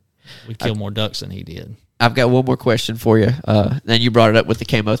 We kill more ducks than he did. I've got one more question for you. Then you brought it up with the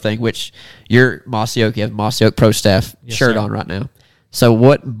camo thing, which you're Mossy Oak. You have Mossy Oak Pro Staff Yes, shirt sir. on right now. So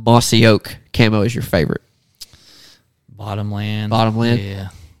what Mossy Oak camo is your favorite? Bottomland. Bottomland? Yeah.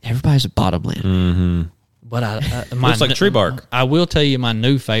 Everybody's a Bottomland. But Looks like tree bark. I will tell you my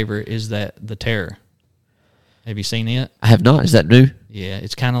new favorite is the Terror. Have you seen it? I have not. Is that new? Yeah,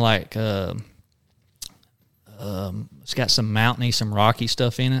 it's kind of like it's got some mountainy, some rocky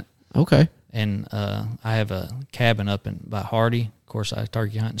stuff in it. Okay. And I have a cabin up by Hardy. Of course, I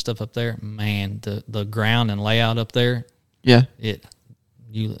turkey hunt and stuff up there. Man, the ground and layout up there, Yeah. it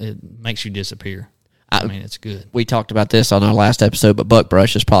makes you disappear. I mean, it's good. We talked about this on our last episode, but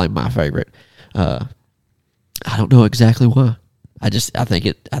buckbrush is probably my favorite. I don't know exactly why. I think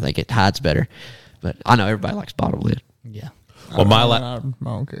it hides better, but I know everybody likes Bottomland. Yeah. Well, I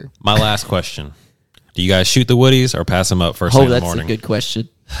don't care. my last question: do you guys shoot the woodies or pass them up first thing Oh, in the that's morning? a good question.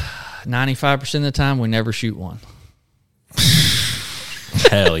 95% of the time, we never shoot one.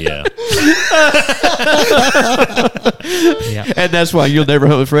 Hell yeah! Yeah. And that's why you'll never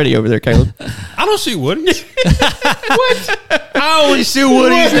hunt with Freddie over there, Caleb. I don't shoot woodies. I only shoot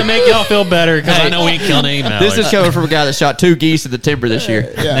woodies. to make y'all feel better because I know we ain't killed any mallards. This is coming from a guy that shot 2 geese in the timber this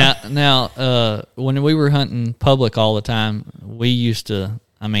year. Now, when we were hunting public all the time, we used to.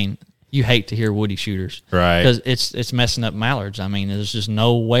 I mean, you hate to hear woody shooters, Right. Because it's messing up mallards. I mean, there's just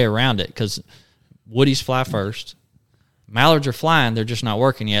no way around it. Because woodies fly first. Mallards are flying; they're just not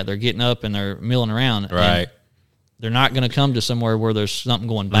working yet. They're getting up and they're milling around. and right. they're not going to come to somewhere where there's something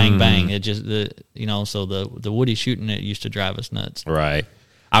going bang bang. It just so the woody shooting it used to drive us nuts. Right.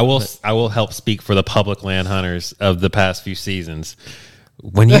 I will help speak for the public land hunters of the past few seasons.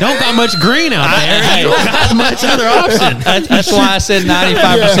 When you don't got much green out there, you don't got much other option. That's why I said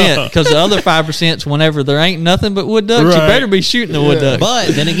 95%, because the other 5% is whenever there ain't nothing but wood ducks, you Right. better be shooting the wood ducks. But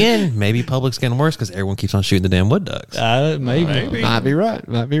then again, maybe public's getting worse because everyone keeps on shooting the damn wood ducks. Maybe. Might be right.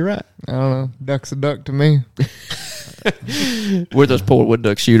 I don't know. Duck's a duck to me. We're those poor wood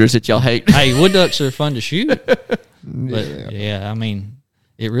duck shooters that y'all hate. Hey, wood ducks are fun to shoot. But yeah, I mean,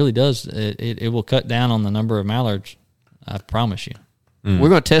 it really does. It will cut down on the number of mallards. I promise you. We're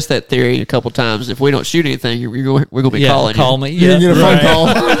going to test that theory a couple times. If we don't shoot anything, we're going to be calling call you. me. You Yeah, get a phone call.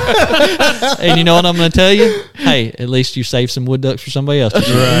 and you know what I'm going to tell you? Hey, at least you saved some wood ducks for somebody else to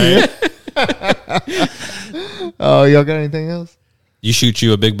shoot. Right. Oh, y'all got anything else? You shoot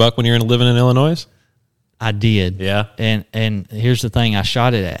you a big buck when you're living in Illinois? I did. Yeah. And here's the thing: I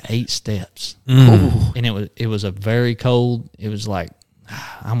shot it at 8 steps, and it was a very cold. It was like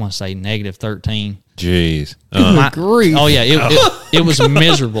I'm gonna say -13. Jeez. Grief. Oh yeah, it was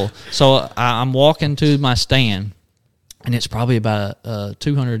miserable. So I'm walking to my stand, and it's probably about a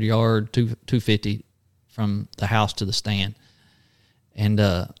 200 yard, 250 from the house to the stand, and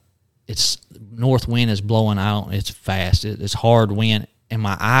it's north wind is blowing out. It's fast. It's hard wind. And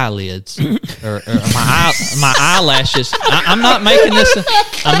my eyelids, or my eyelashes. I'm not making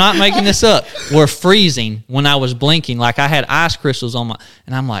this up. Were freezing when I was blinking. Like I had ice crystals on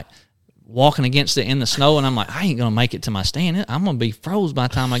and I'm like walking against it in the snow, and I'm like, I ain't gonna make it to my stand. I'm gonna be froze by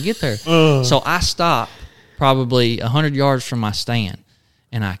the time I get there. So I stopped probably 100 yards from my stand.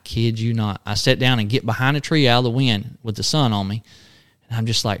 And I kid you not, I sat down and get behind a tree out of the wind with the sun on me. And I'm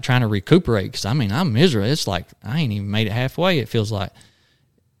just like trying to recuperate because, I mean, I'm miserable. It's like I ain't even made it halfway, it feels like.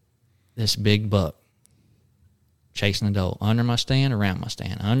 This big buck chasing the doe under my stand, around my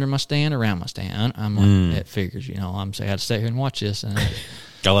stand, under my stand, around my stand. I'm like, that figures, you know. I'm saying I had to sit here and watch this. And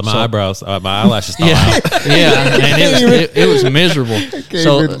Gotta let my eyebrows, my eyelashes thaw out. yeah, and it was miserable.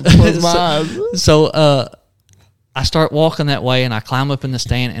 So I start walking that way, and I climb up in the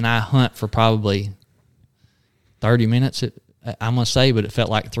stand, and I hunt for probably 30 minutes. I'm gonna say, but it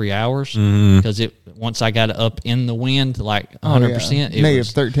felt like 3 hours because once I got it up in the wind, like 100%, it negative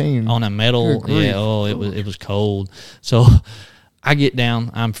was 13 on a metal. Good grief. Yeah, it was cold. So I get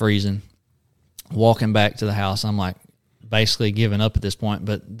down, I'm freezing. Walking back to the house, I'm like basically giving up at this point.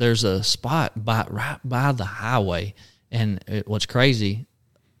 But there's a spot right by the highway, and what's crazy,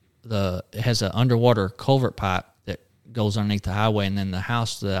 it has an underwater culvert pipe that goes underneath the highway, and then the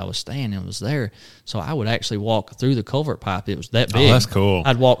house that I was staying in was there. So I would actually walk through the culvert pipe. It was that big. Oh, that's cool.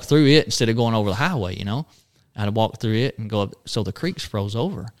 I'd walk through it instead of going over the highway, you know. I'd walk through it and go up. So the creek's froze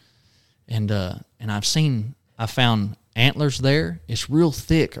over. And I found antlers there. It's real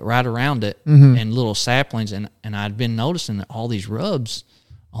thick right around it and little saplings. And I'd been noticing all these rubs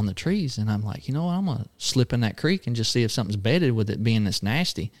on the trees. And I'm like, you know what? I'm going to slip in that creek and just see if something's bedded with it being this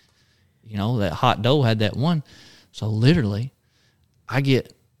nasty. You know, that hot doe had that one. So literally, I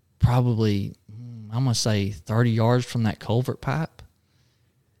get probably, I'm going to say 30 yards from that culvert pipe,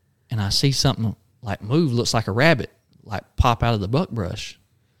 and I see something like move, looks like a rabbit, like pop out of the buckbrush.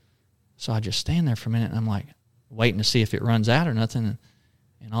 So I just stand there for a minute, and I'm like waiting to see if it runs out or nothing,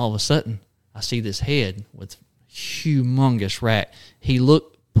 and all of a sudden, I see this head with humongous rat. He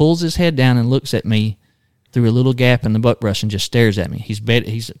pulls his head down and looks at me through a little gap in the buckbrush and just stares at me.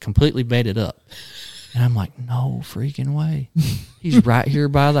 He's completely bedded up. And I'm like, no freaking way. He's right here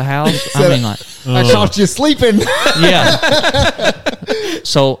by the house. I mean, like, I caught you sleeping. yeah.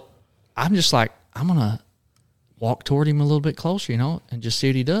 So I'm just like, I'm going to walk toward him a little bit closer, you know, and just see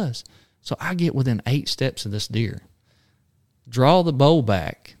what he does. So I get within 8 steps of this deer, draw the bow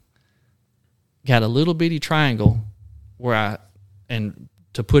back, got a little bitty triangle and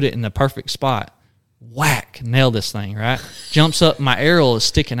to put it in the perfect spot, whack, nail this thing, right? Jumps up, my arrow is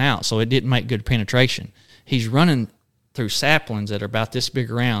sticking out, so it didn't make good penetration. He's running through saplings that are about this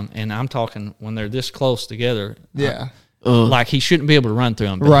big around, and I'm talking when they're this close together. Yeah. Like he shouldn't be able to run through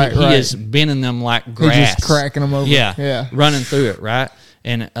them, but Right, he right. is bending them like grass. He's just cracking them over. Yeah, Yeah. running through it, right?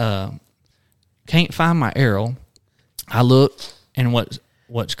 And can't find my arrow. I look, and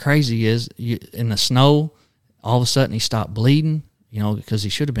what's crazy is in the snow, all of a sudden he stopped bleeding, you know, because he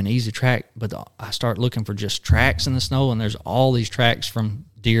should have been easy track. But I start looking for just tracks in the snow, and there's all these tracks from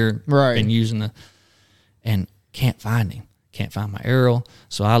deer Right. been using and can't find him. Can't find my arrow.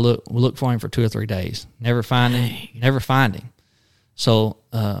 So I look for him for 2 or 3 days. Never find him. So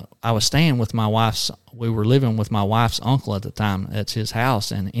I was staying with we were living with my wife's uncle at the time. That's his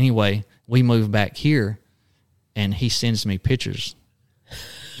house. And anyway, we moved back here, and he sends me pictures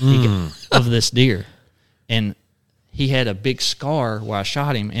of this deer. And he had a big scar where I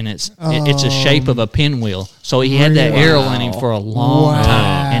shot him, and it's a shape of a pinwheel. So he had that arrow in him for a long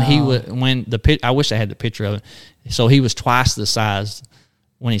time. And I wish I had the picture of it. So he was twice the size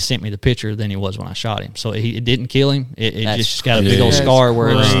when he sent me the picture than he was when I shot him. So it didn't kill him. It just got a big old scar where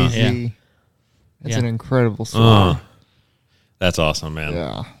it's crazy. That's an incredible story. That's awesome, man.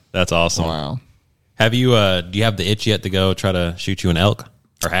 Yeah. That's awesome. Wow. Have you? Do you have the itch yet to go try to shoot you an elk,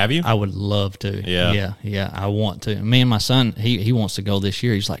 or have you? I would love to. Yeah. Yeah. I want to. Me and my son, he wants to go this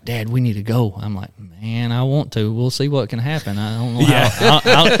year. He's like, Dad, we need to go. I'm like, man, I want to. We'll see what can happen. I don't know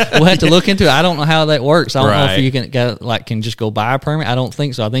how. We'll have to look into it. I don't know how that works. I don't know if you can just go buy a permit. I don't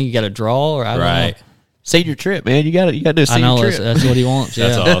think so. I think you got to draw, or I don't know. Senior trip, man. You got to do a I senior know trip. that's what he wants. Yeah.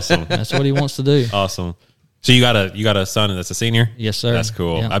 That's awesome. That's what he wants to do. Awesome. So you got a son that's a senior? Yes, sir. That's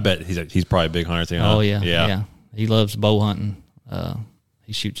cool. Yeah. I bet he's probably a big hunter too. Huh? Oh yeah. He loves bow hunting.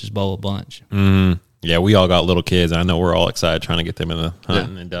 He shoots his bow a bunch. Yeah, we all got little kids. I know we're all excited trying to get them in the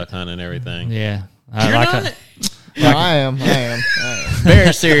hunting and duck hunting and everything. Yeah, I am.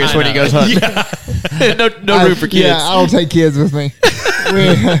 Very serious when he goes hunting. No room for kids. Yeah, I don't take kids with me.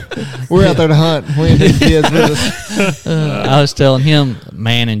 We're out there to hunt. We ain't taking kids with us. I was telling him,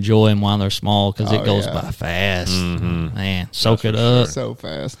 man, enjoy them while they're small because it goes yeah. by fast. Man, soak it up. So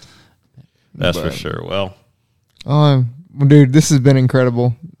fast. That's for sure. Well, Well, dude, this has been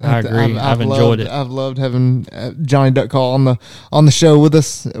incredible. I agree. I've enjoyed it. I've loved having Johnny Duck Call on the show with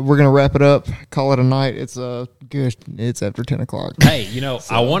us. We're gonna wrap it up, call it a night. It's good. It's after 10 o'clock. Hey,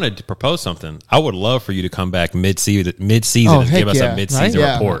 I wanted to propose something. I would love for you to come back mid-season Oh, and give us heck a mid-season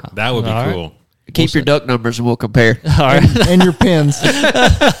yeah. report. That would be All right. cool. Keep your duck numbers and we'll compare. All right. And your pins.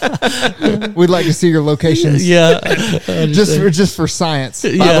 We'd like to see your locations. Yeah. just for science. By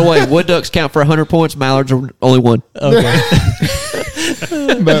the way, wood ducks count for 100 points. Mallards are only one. Okay.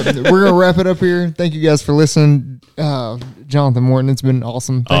 But we're gonna wrap it up here. Thank you guys for listening. Jonathan Morton, it's been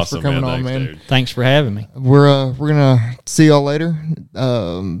awesome. Thanks for coming on, man. Dude. Thanks for having me. We're gonna see y'all later.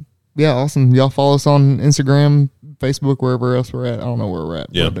 Yeah, awesome. Y'all follow us on Instagram, Facebook, wherever else we're at. I don't know where we're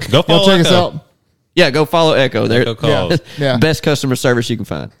at. Yeah. But, Go follow y'all check us Echo. out. Yeah, go follow Echo. They're Echo calls. Yeah. best customer service you can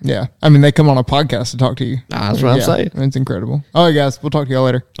find. Yeah. I mean, they come on a podcast to talk to you. That's what I'm saying. It's incredible. All right, guys. We'll talk to y'all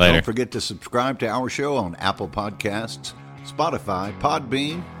later. Later. Don't forget to subscribe to our show on Apple Podcasts, Spotify,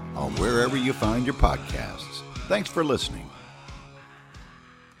 Podbean, or wherever you find your podcasts. Thanks for listening.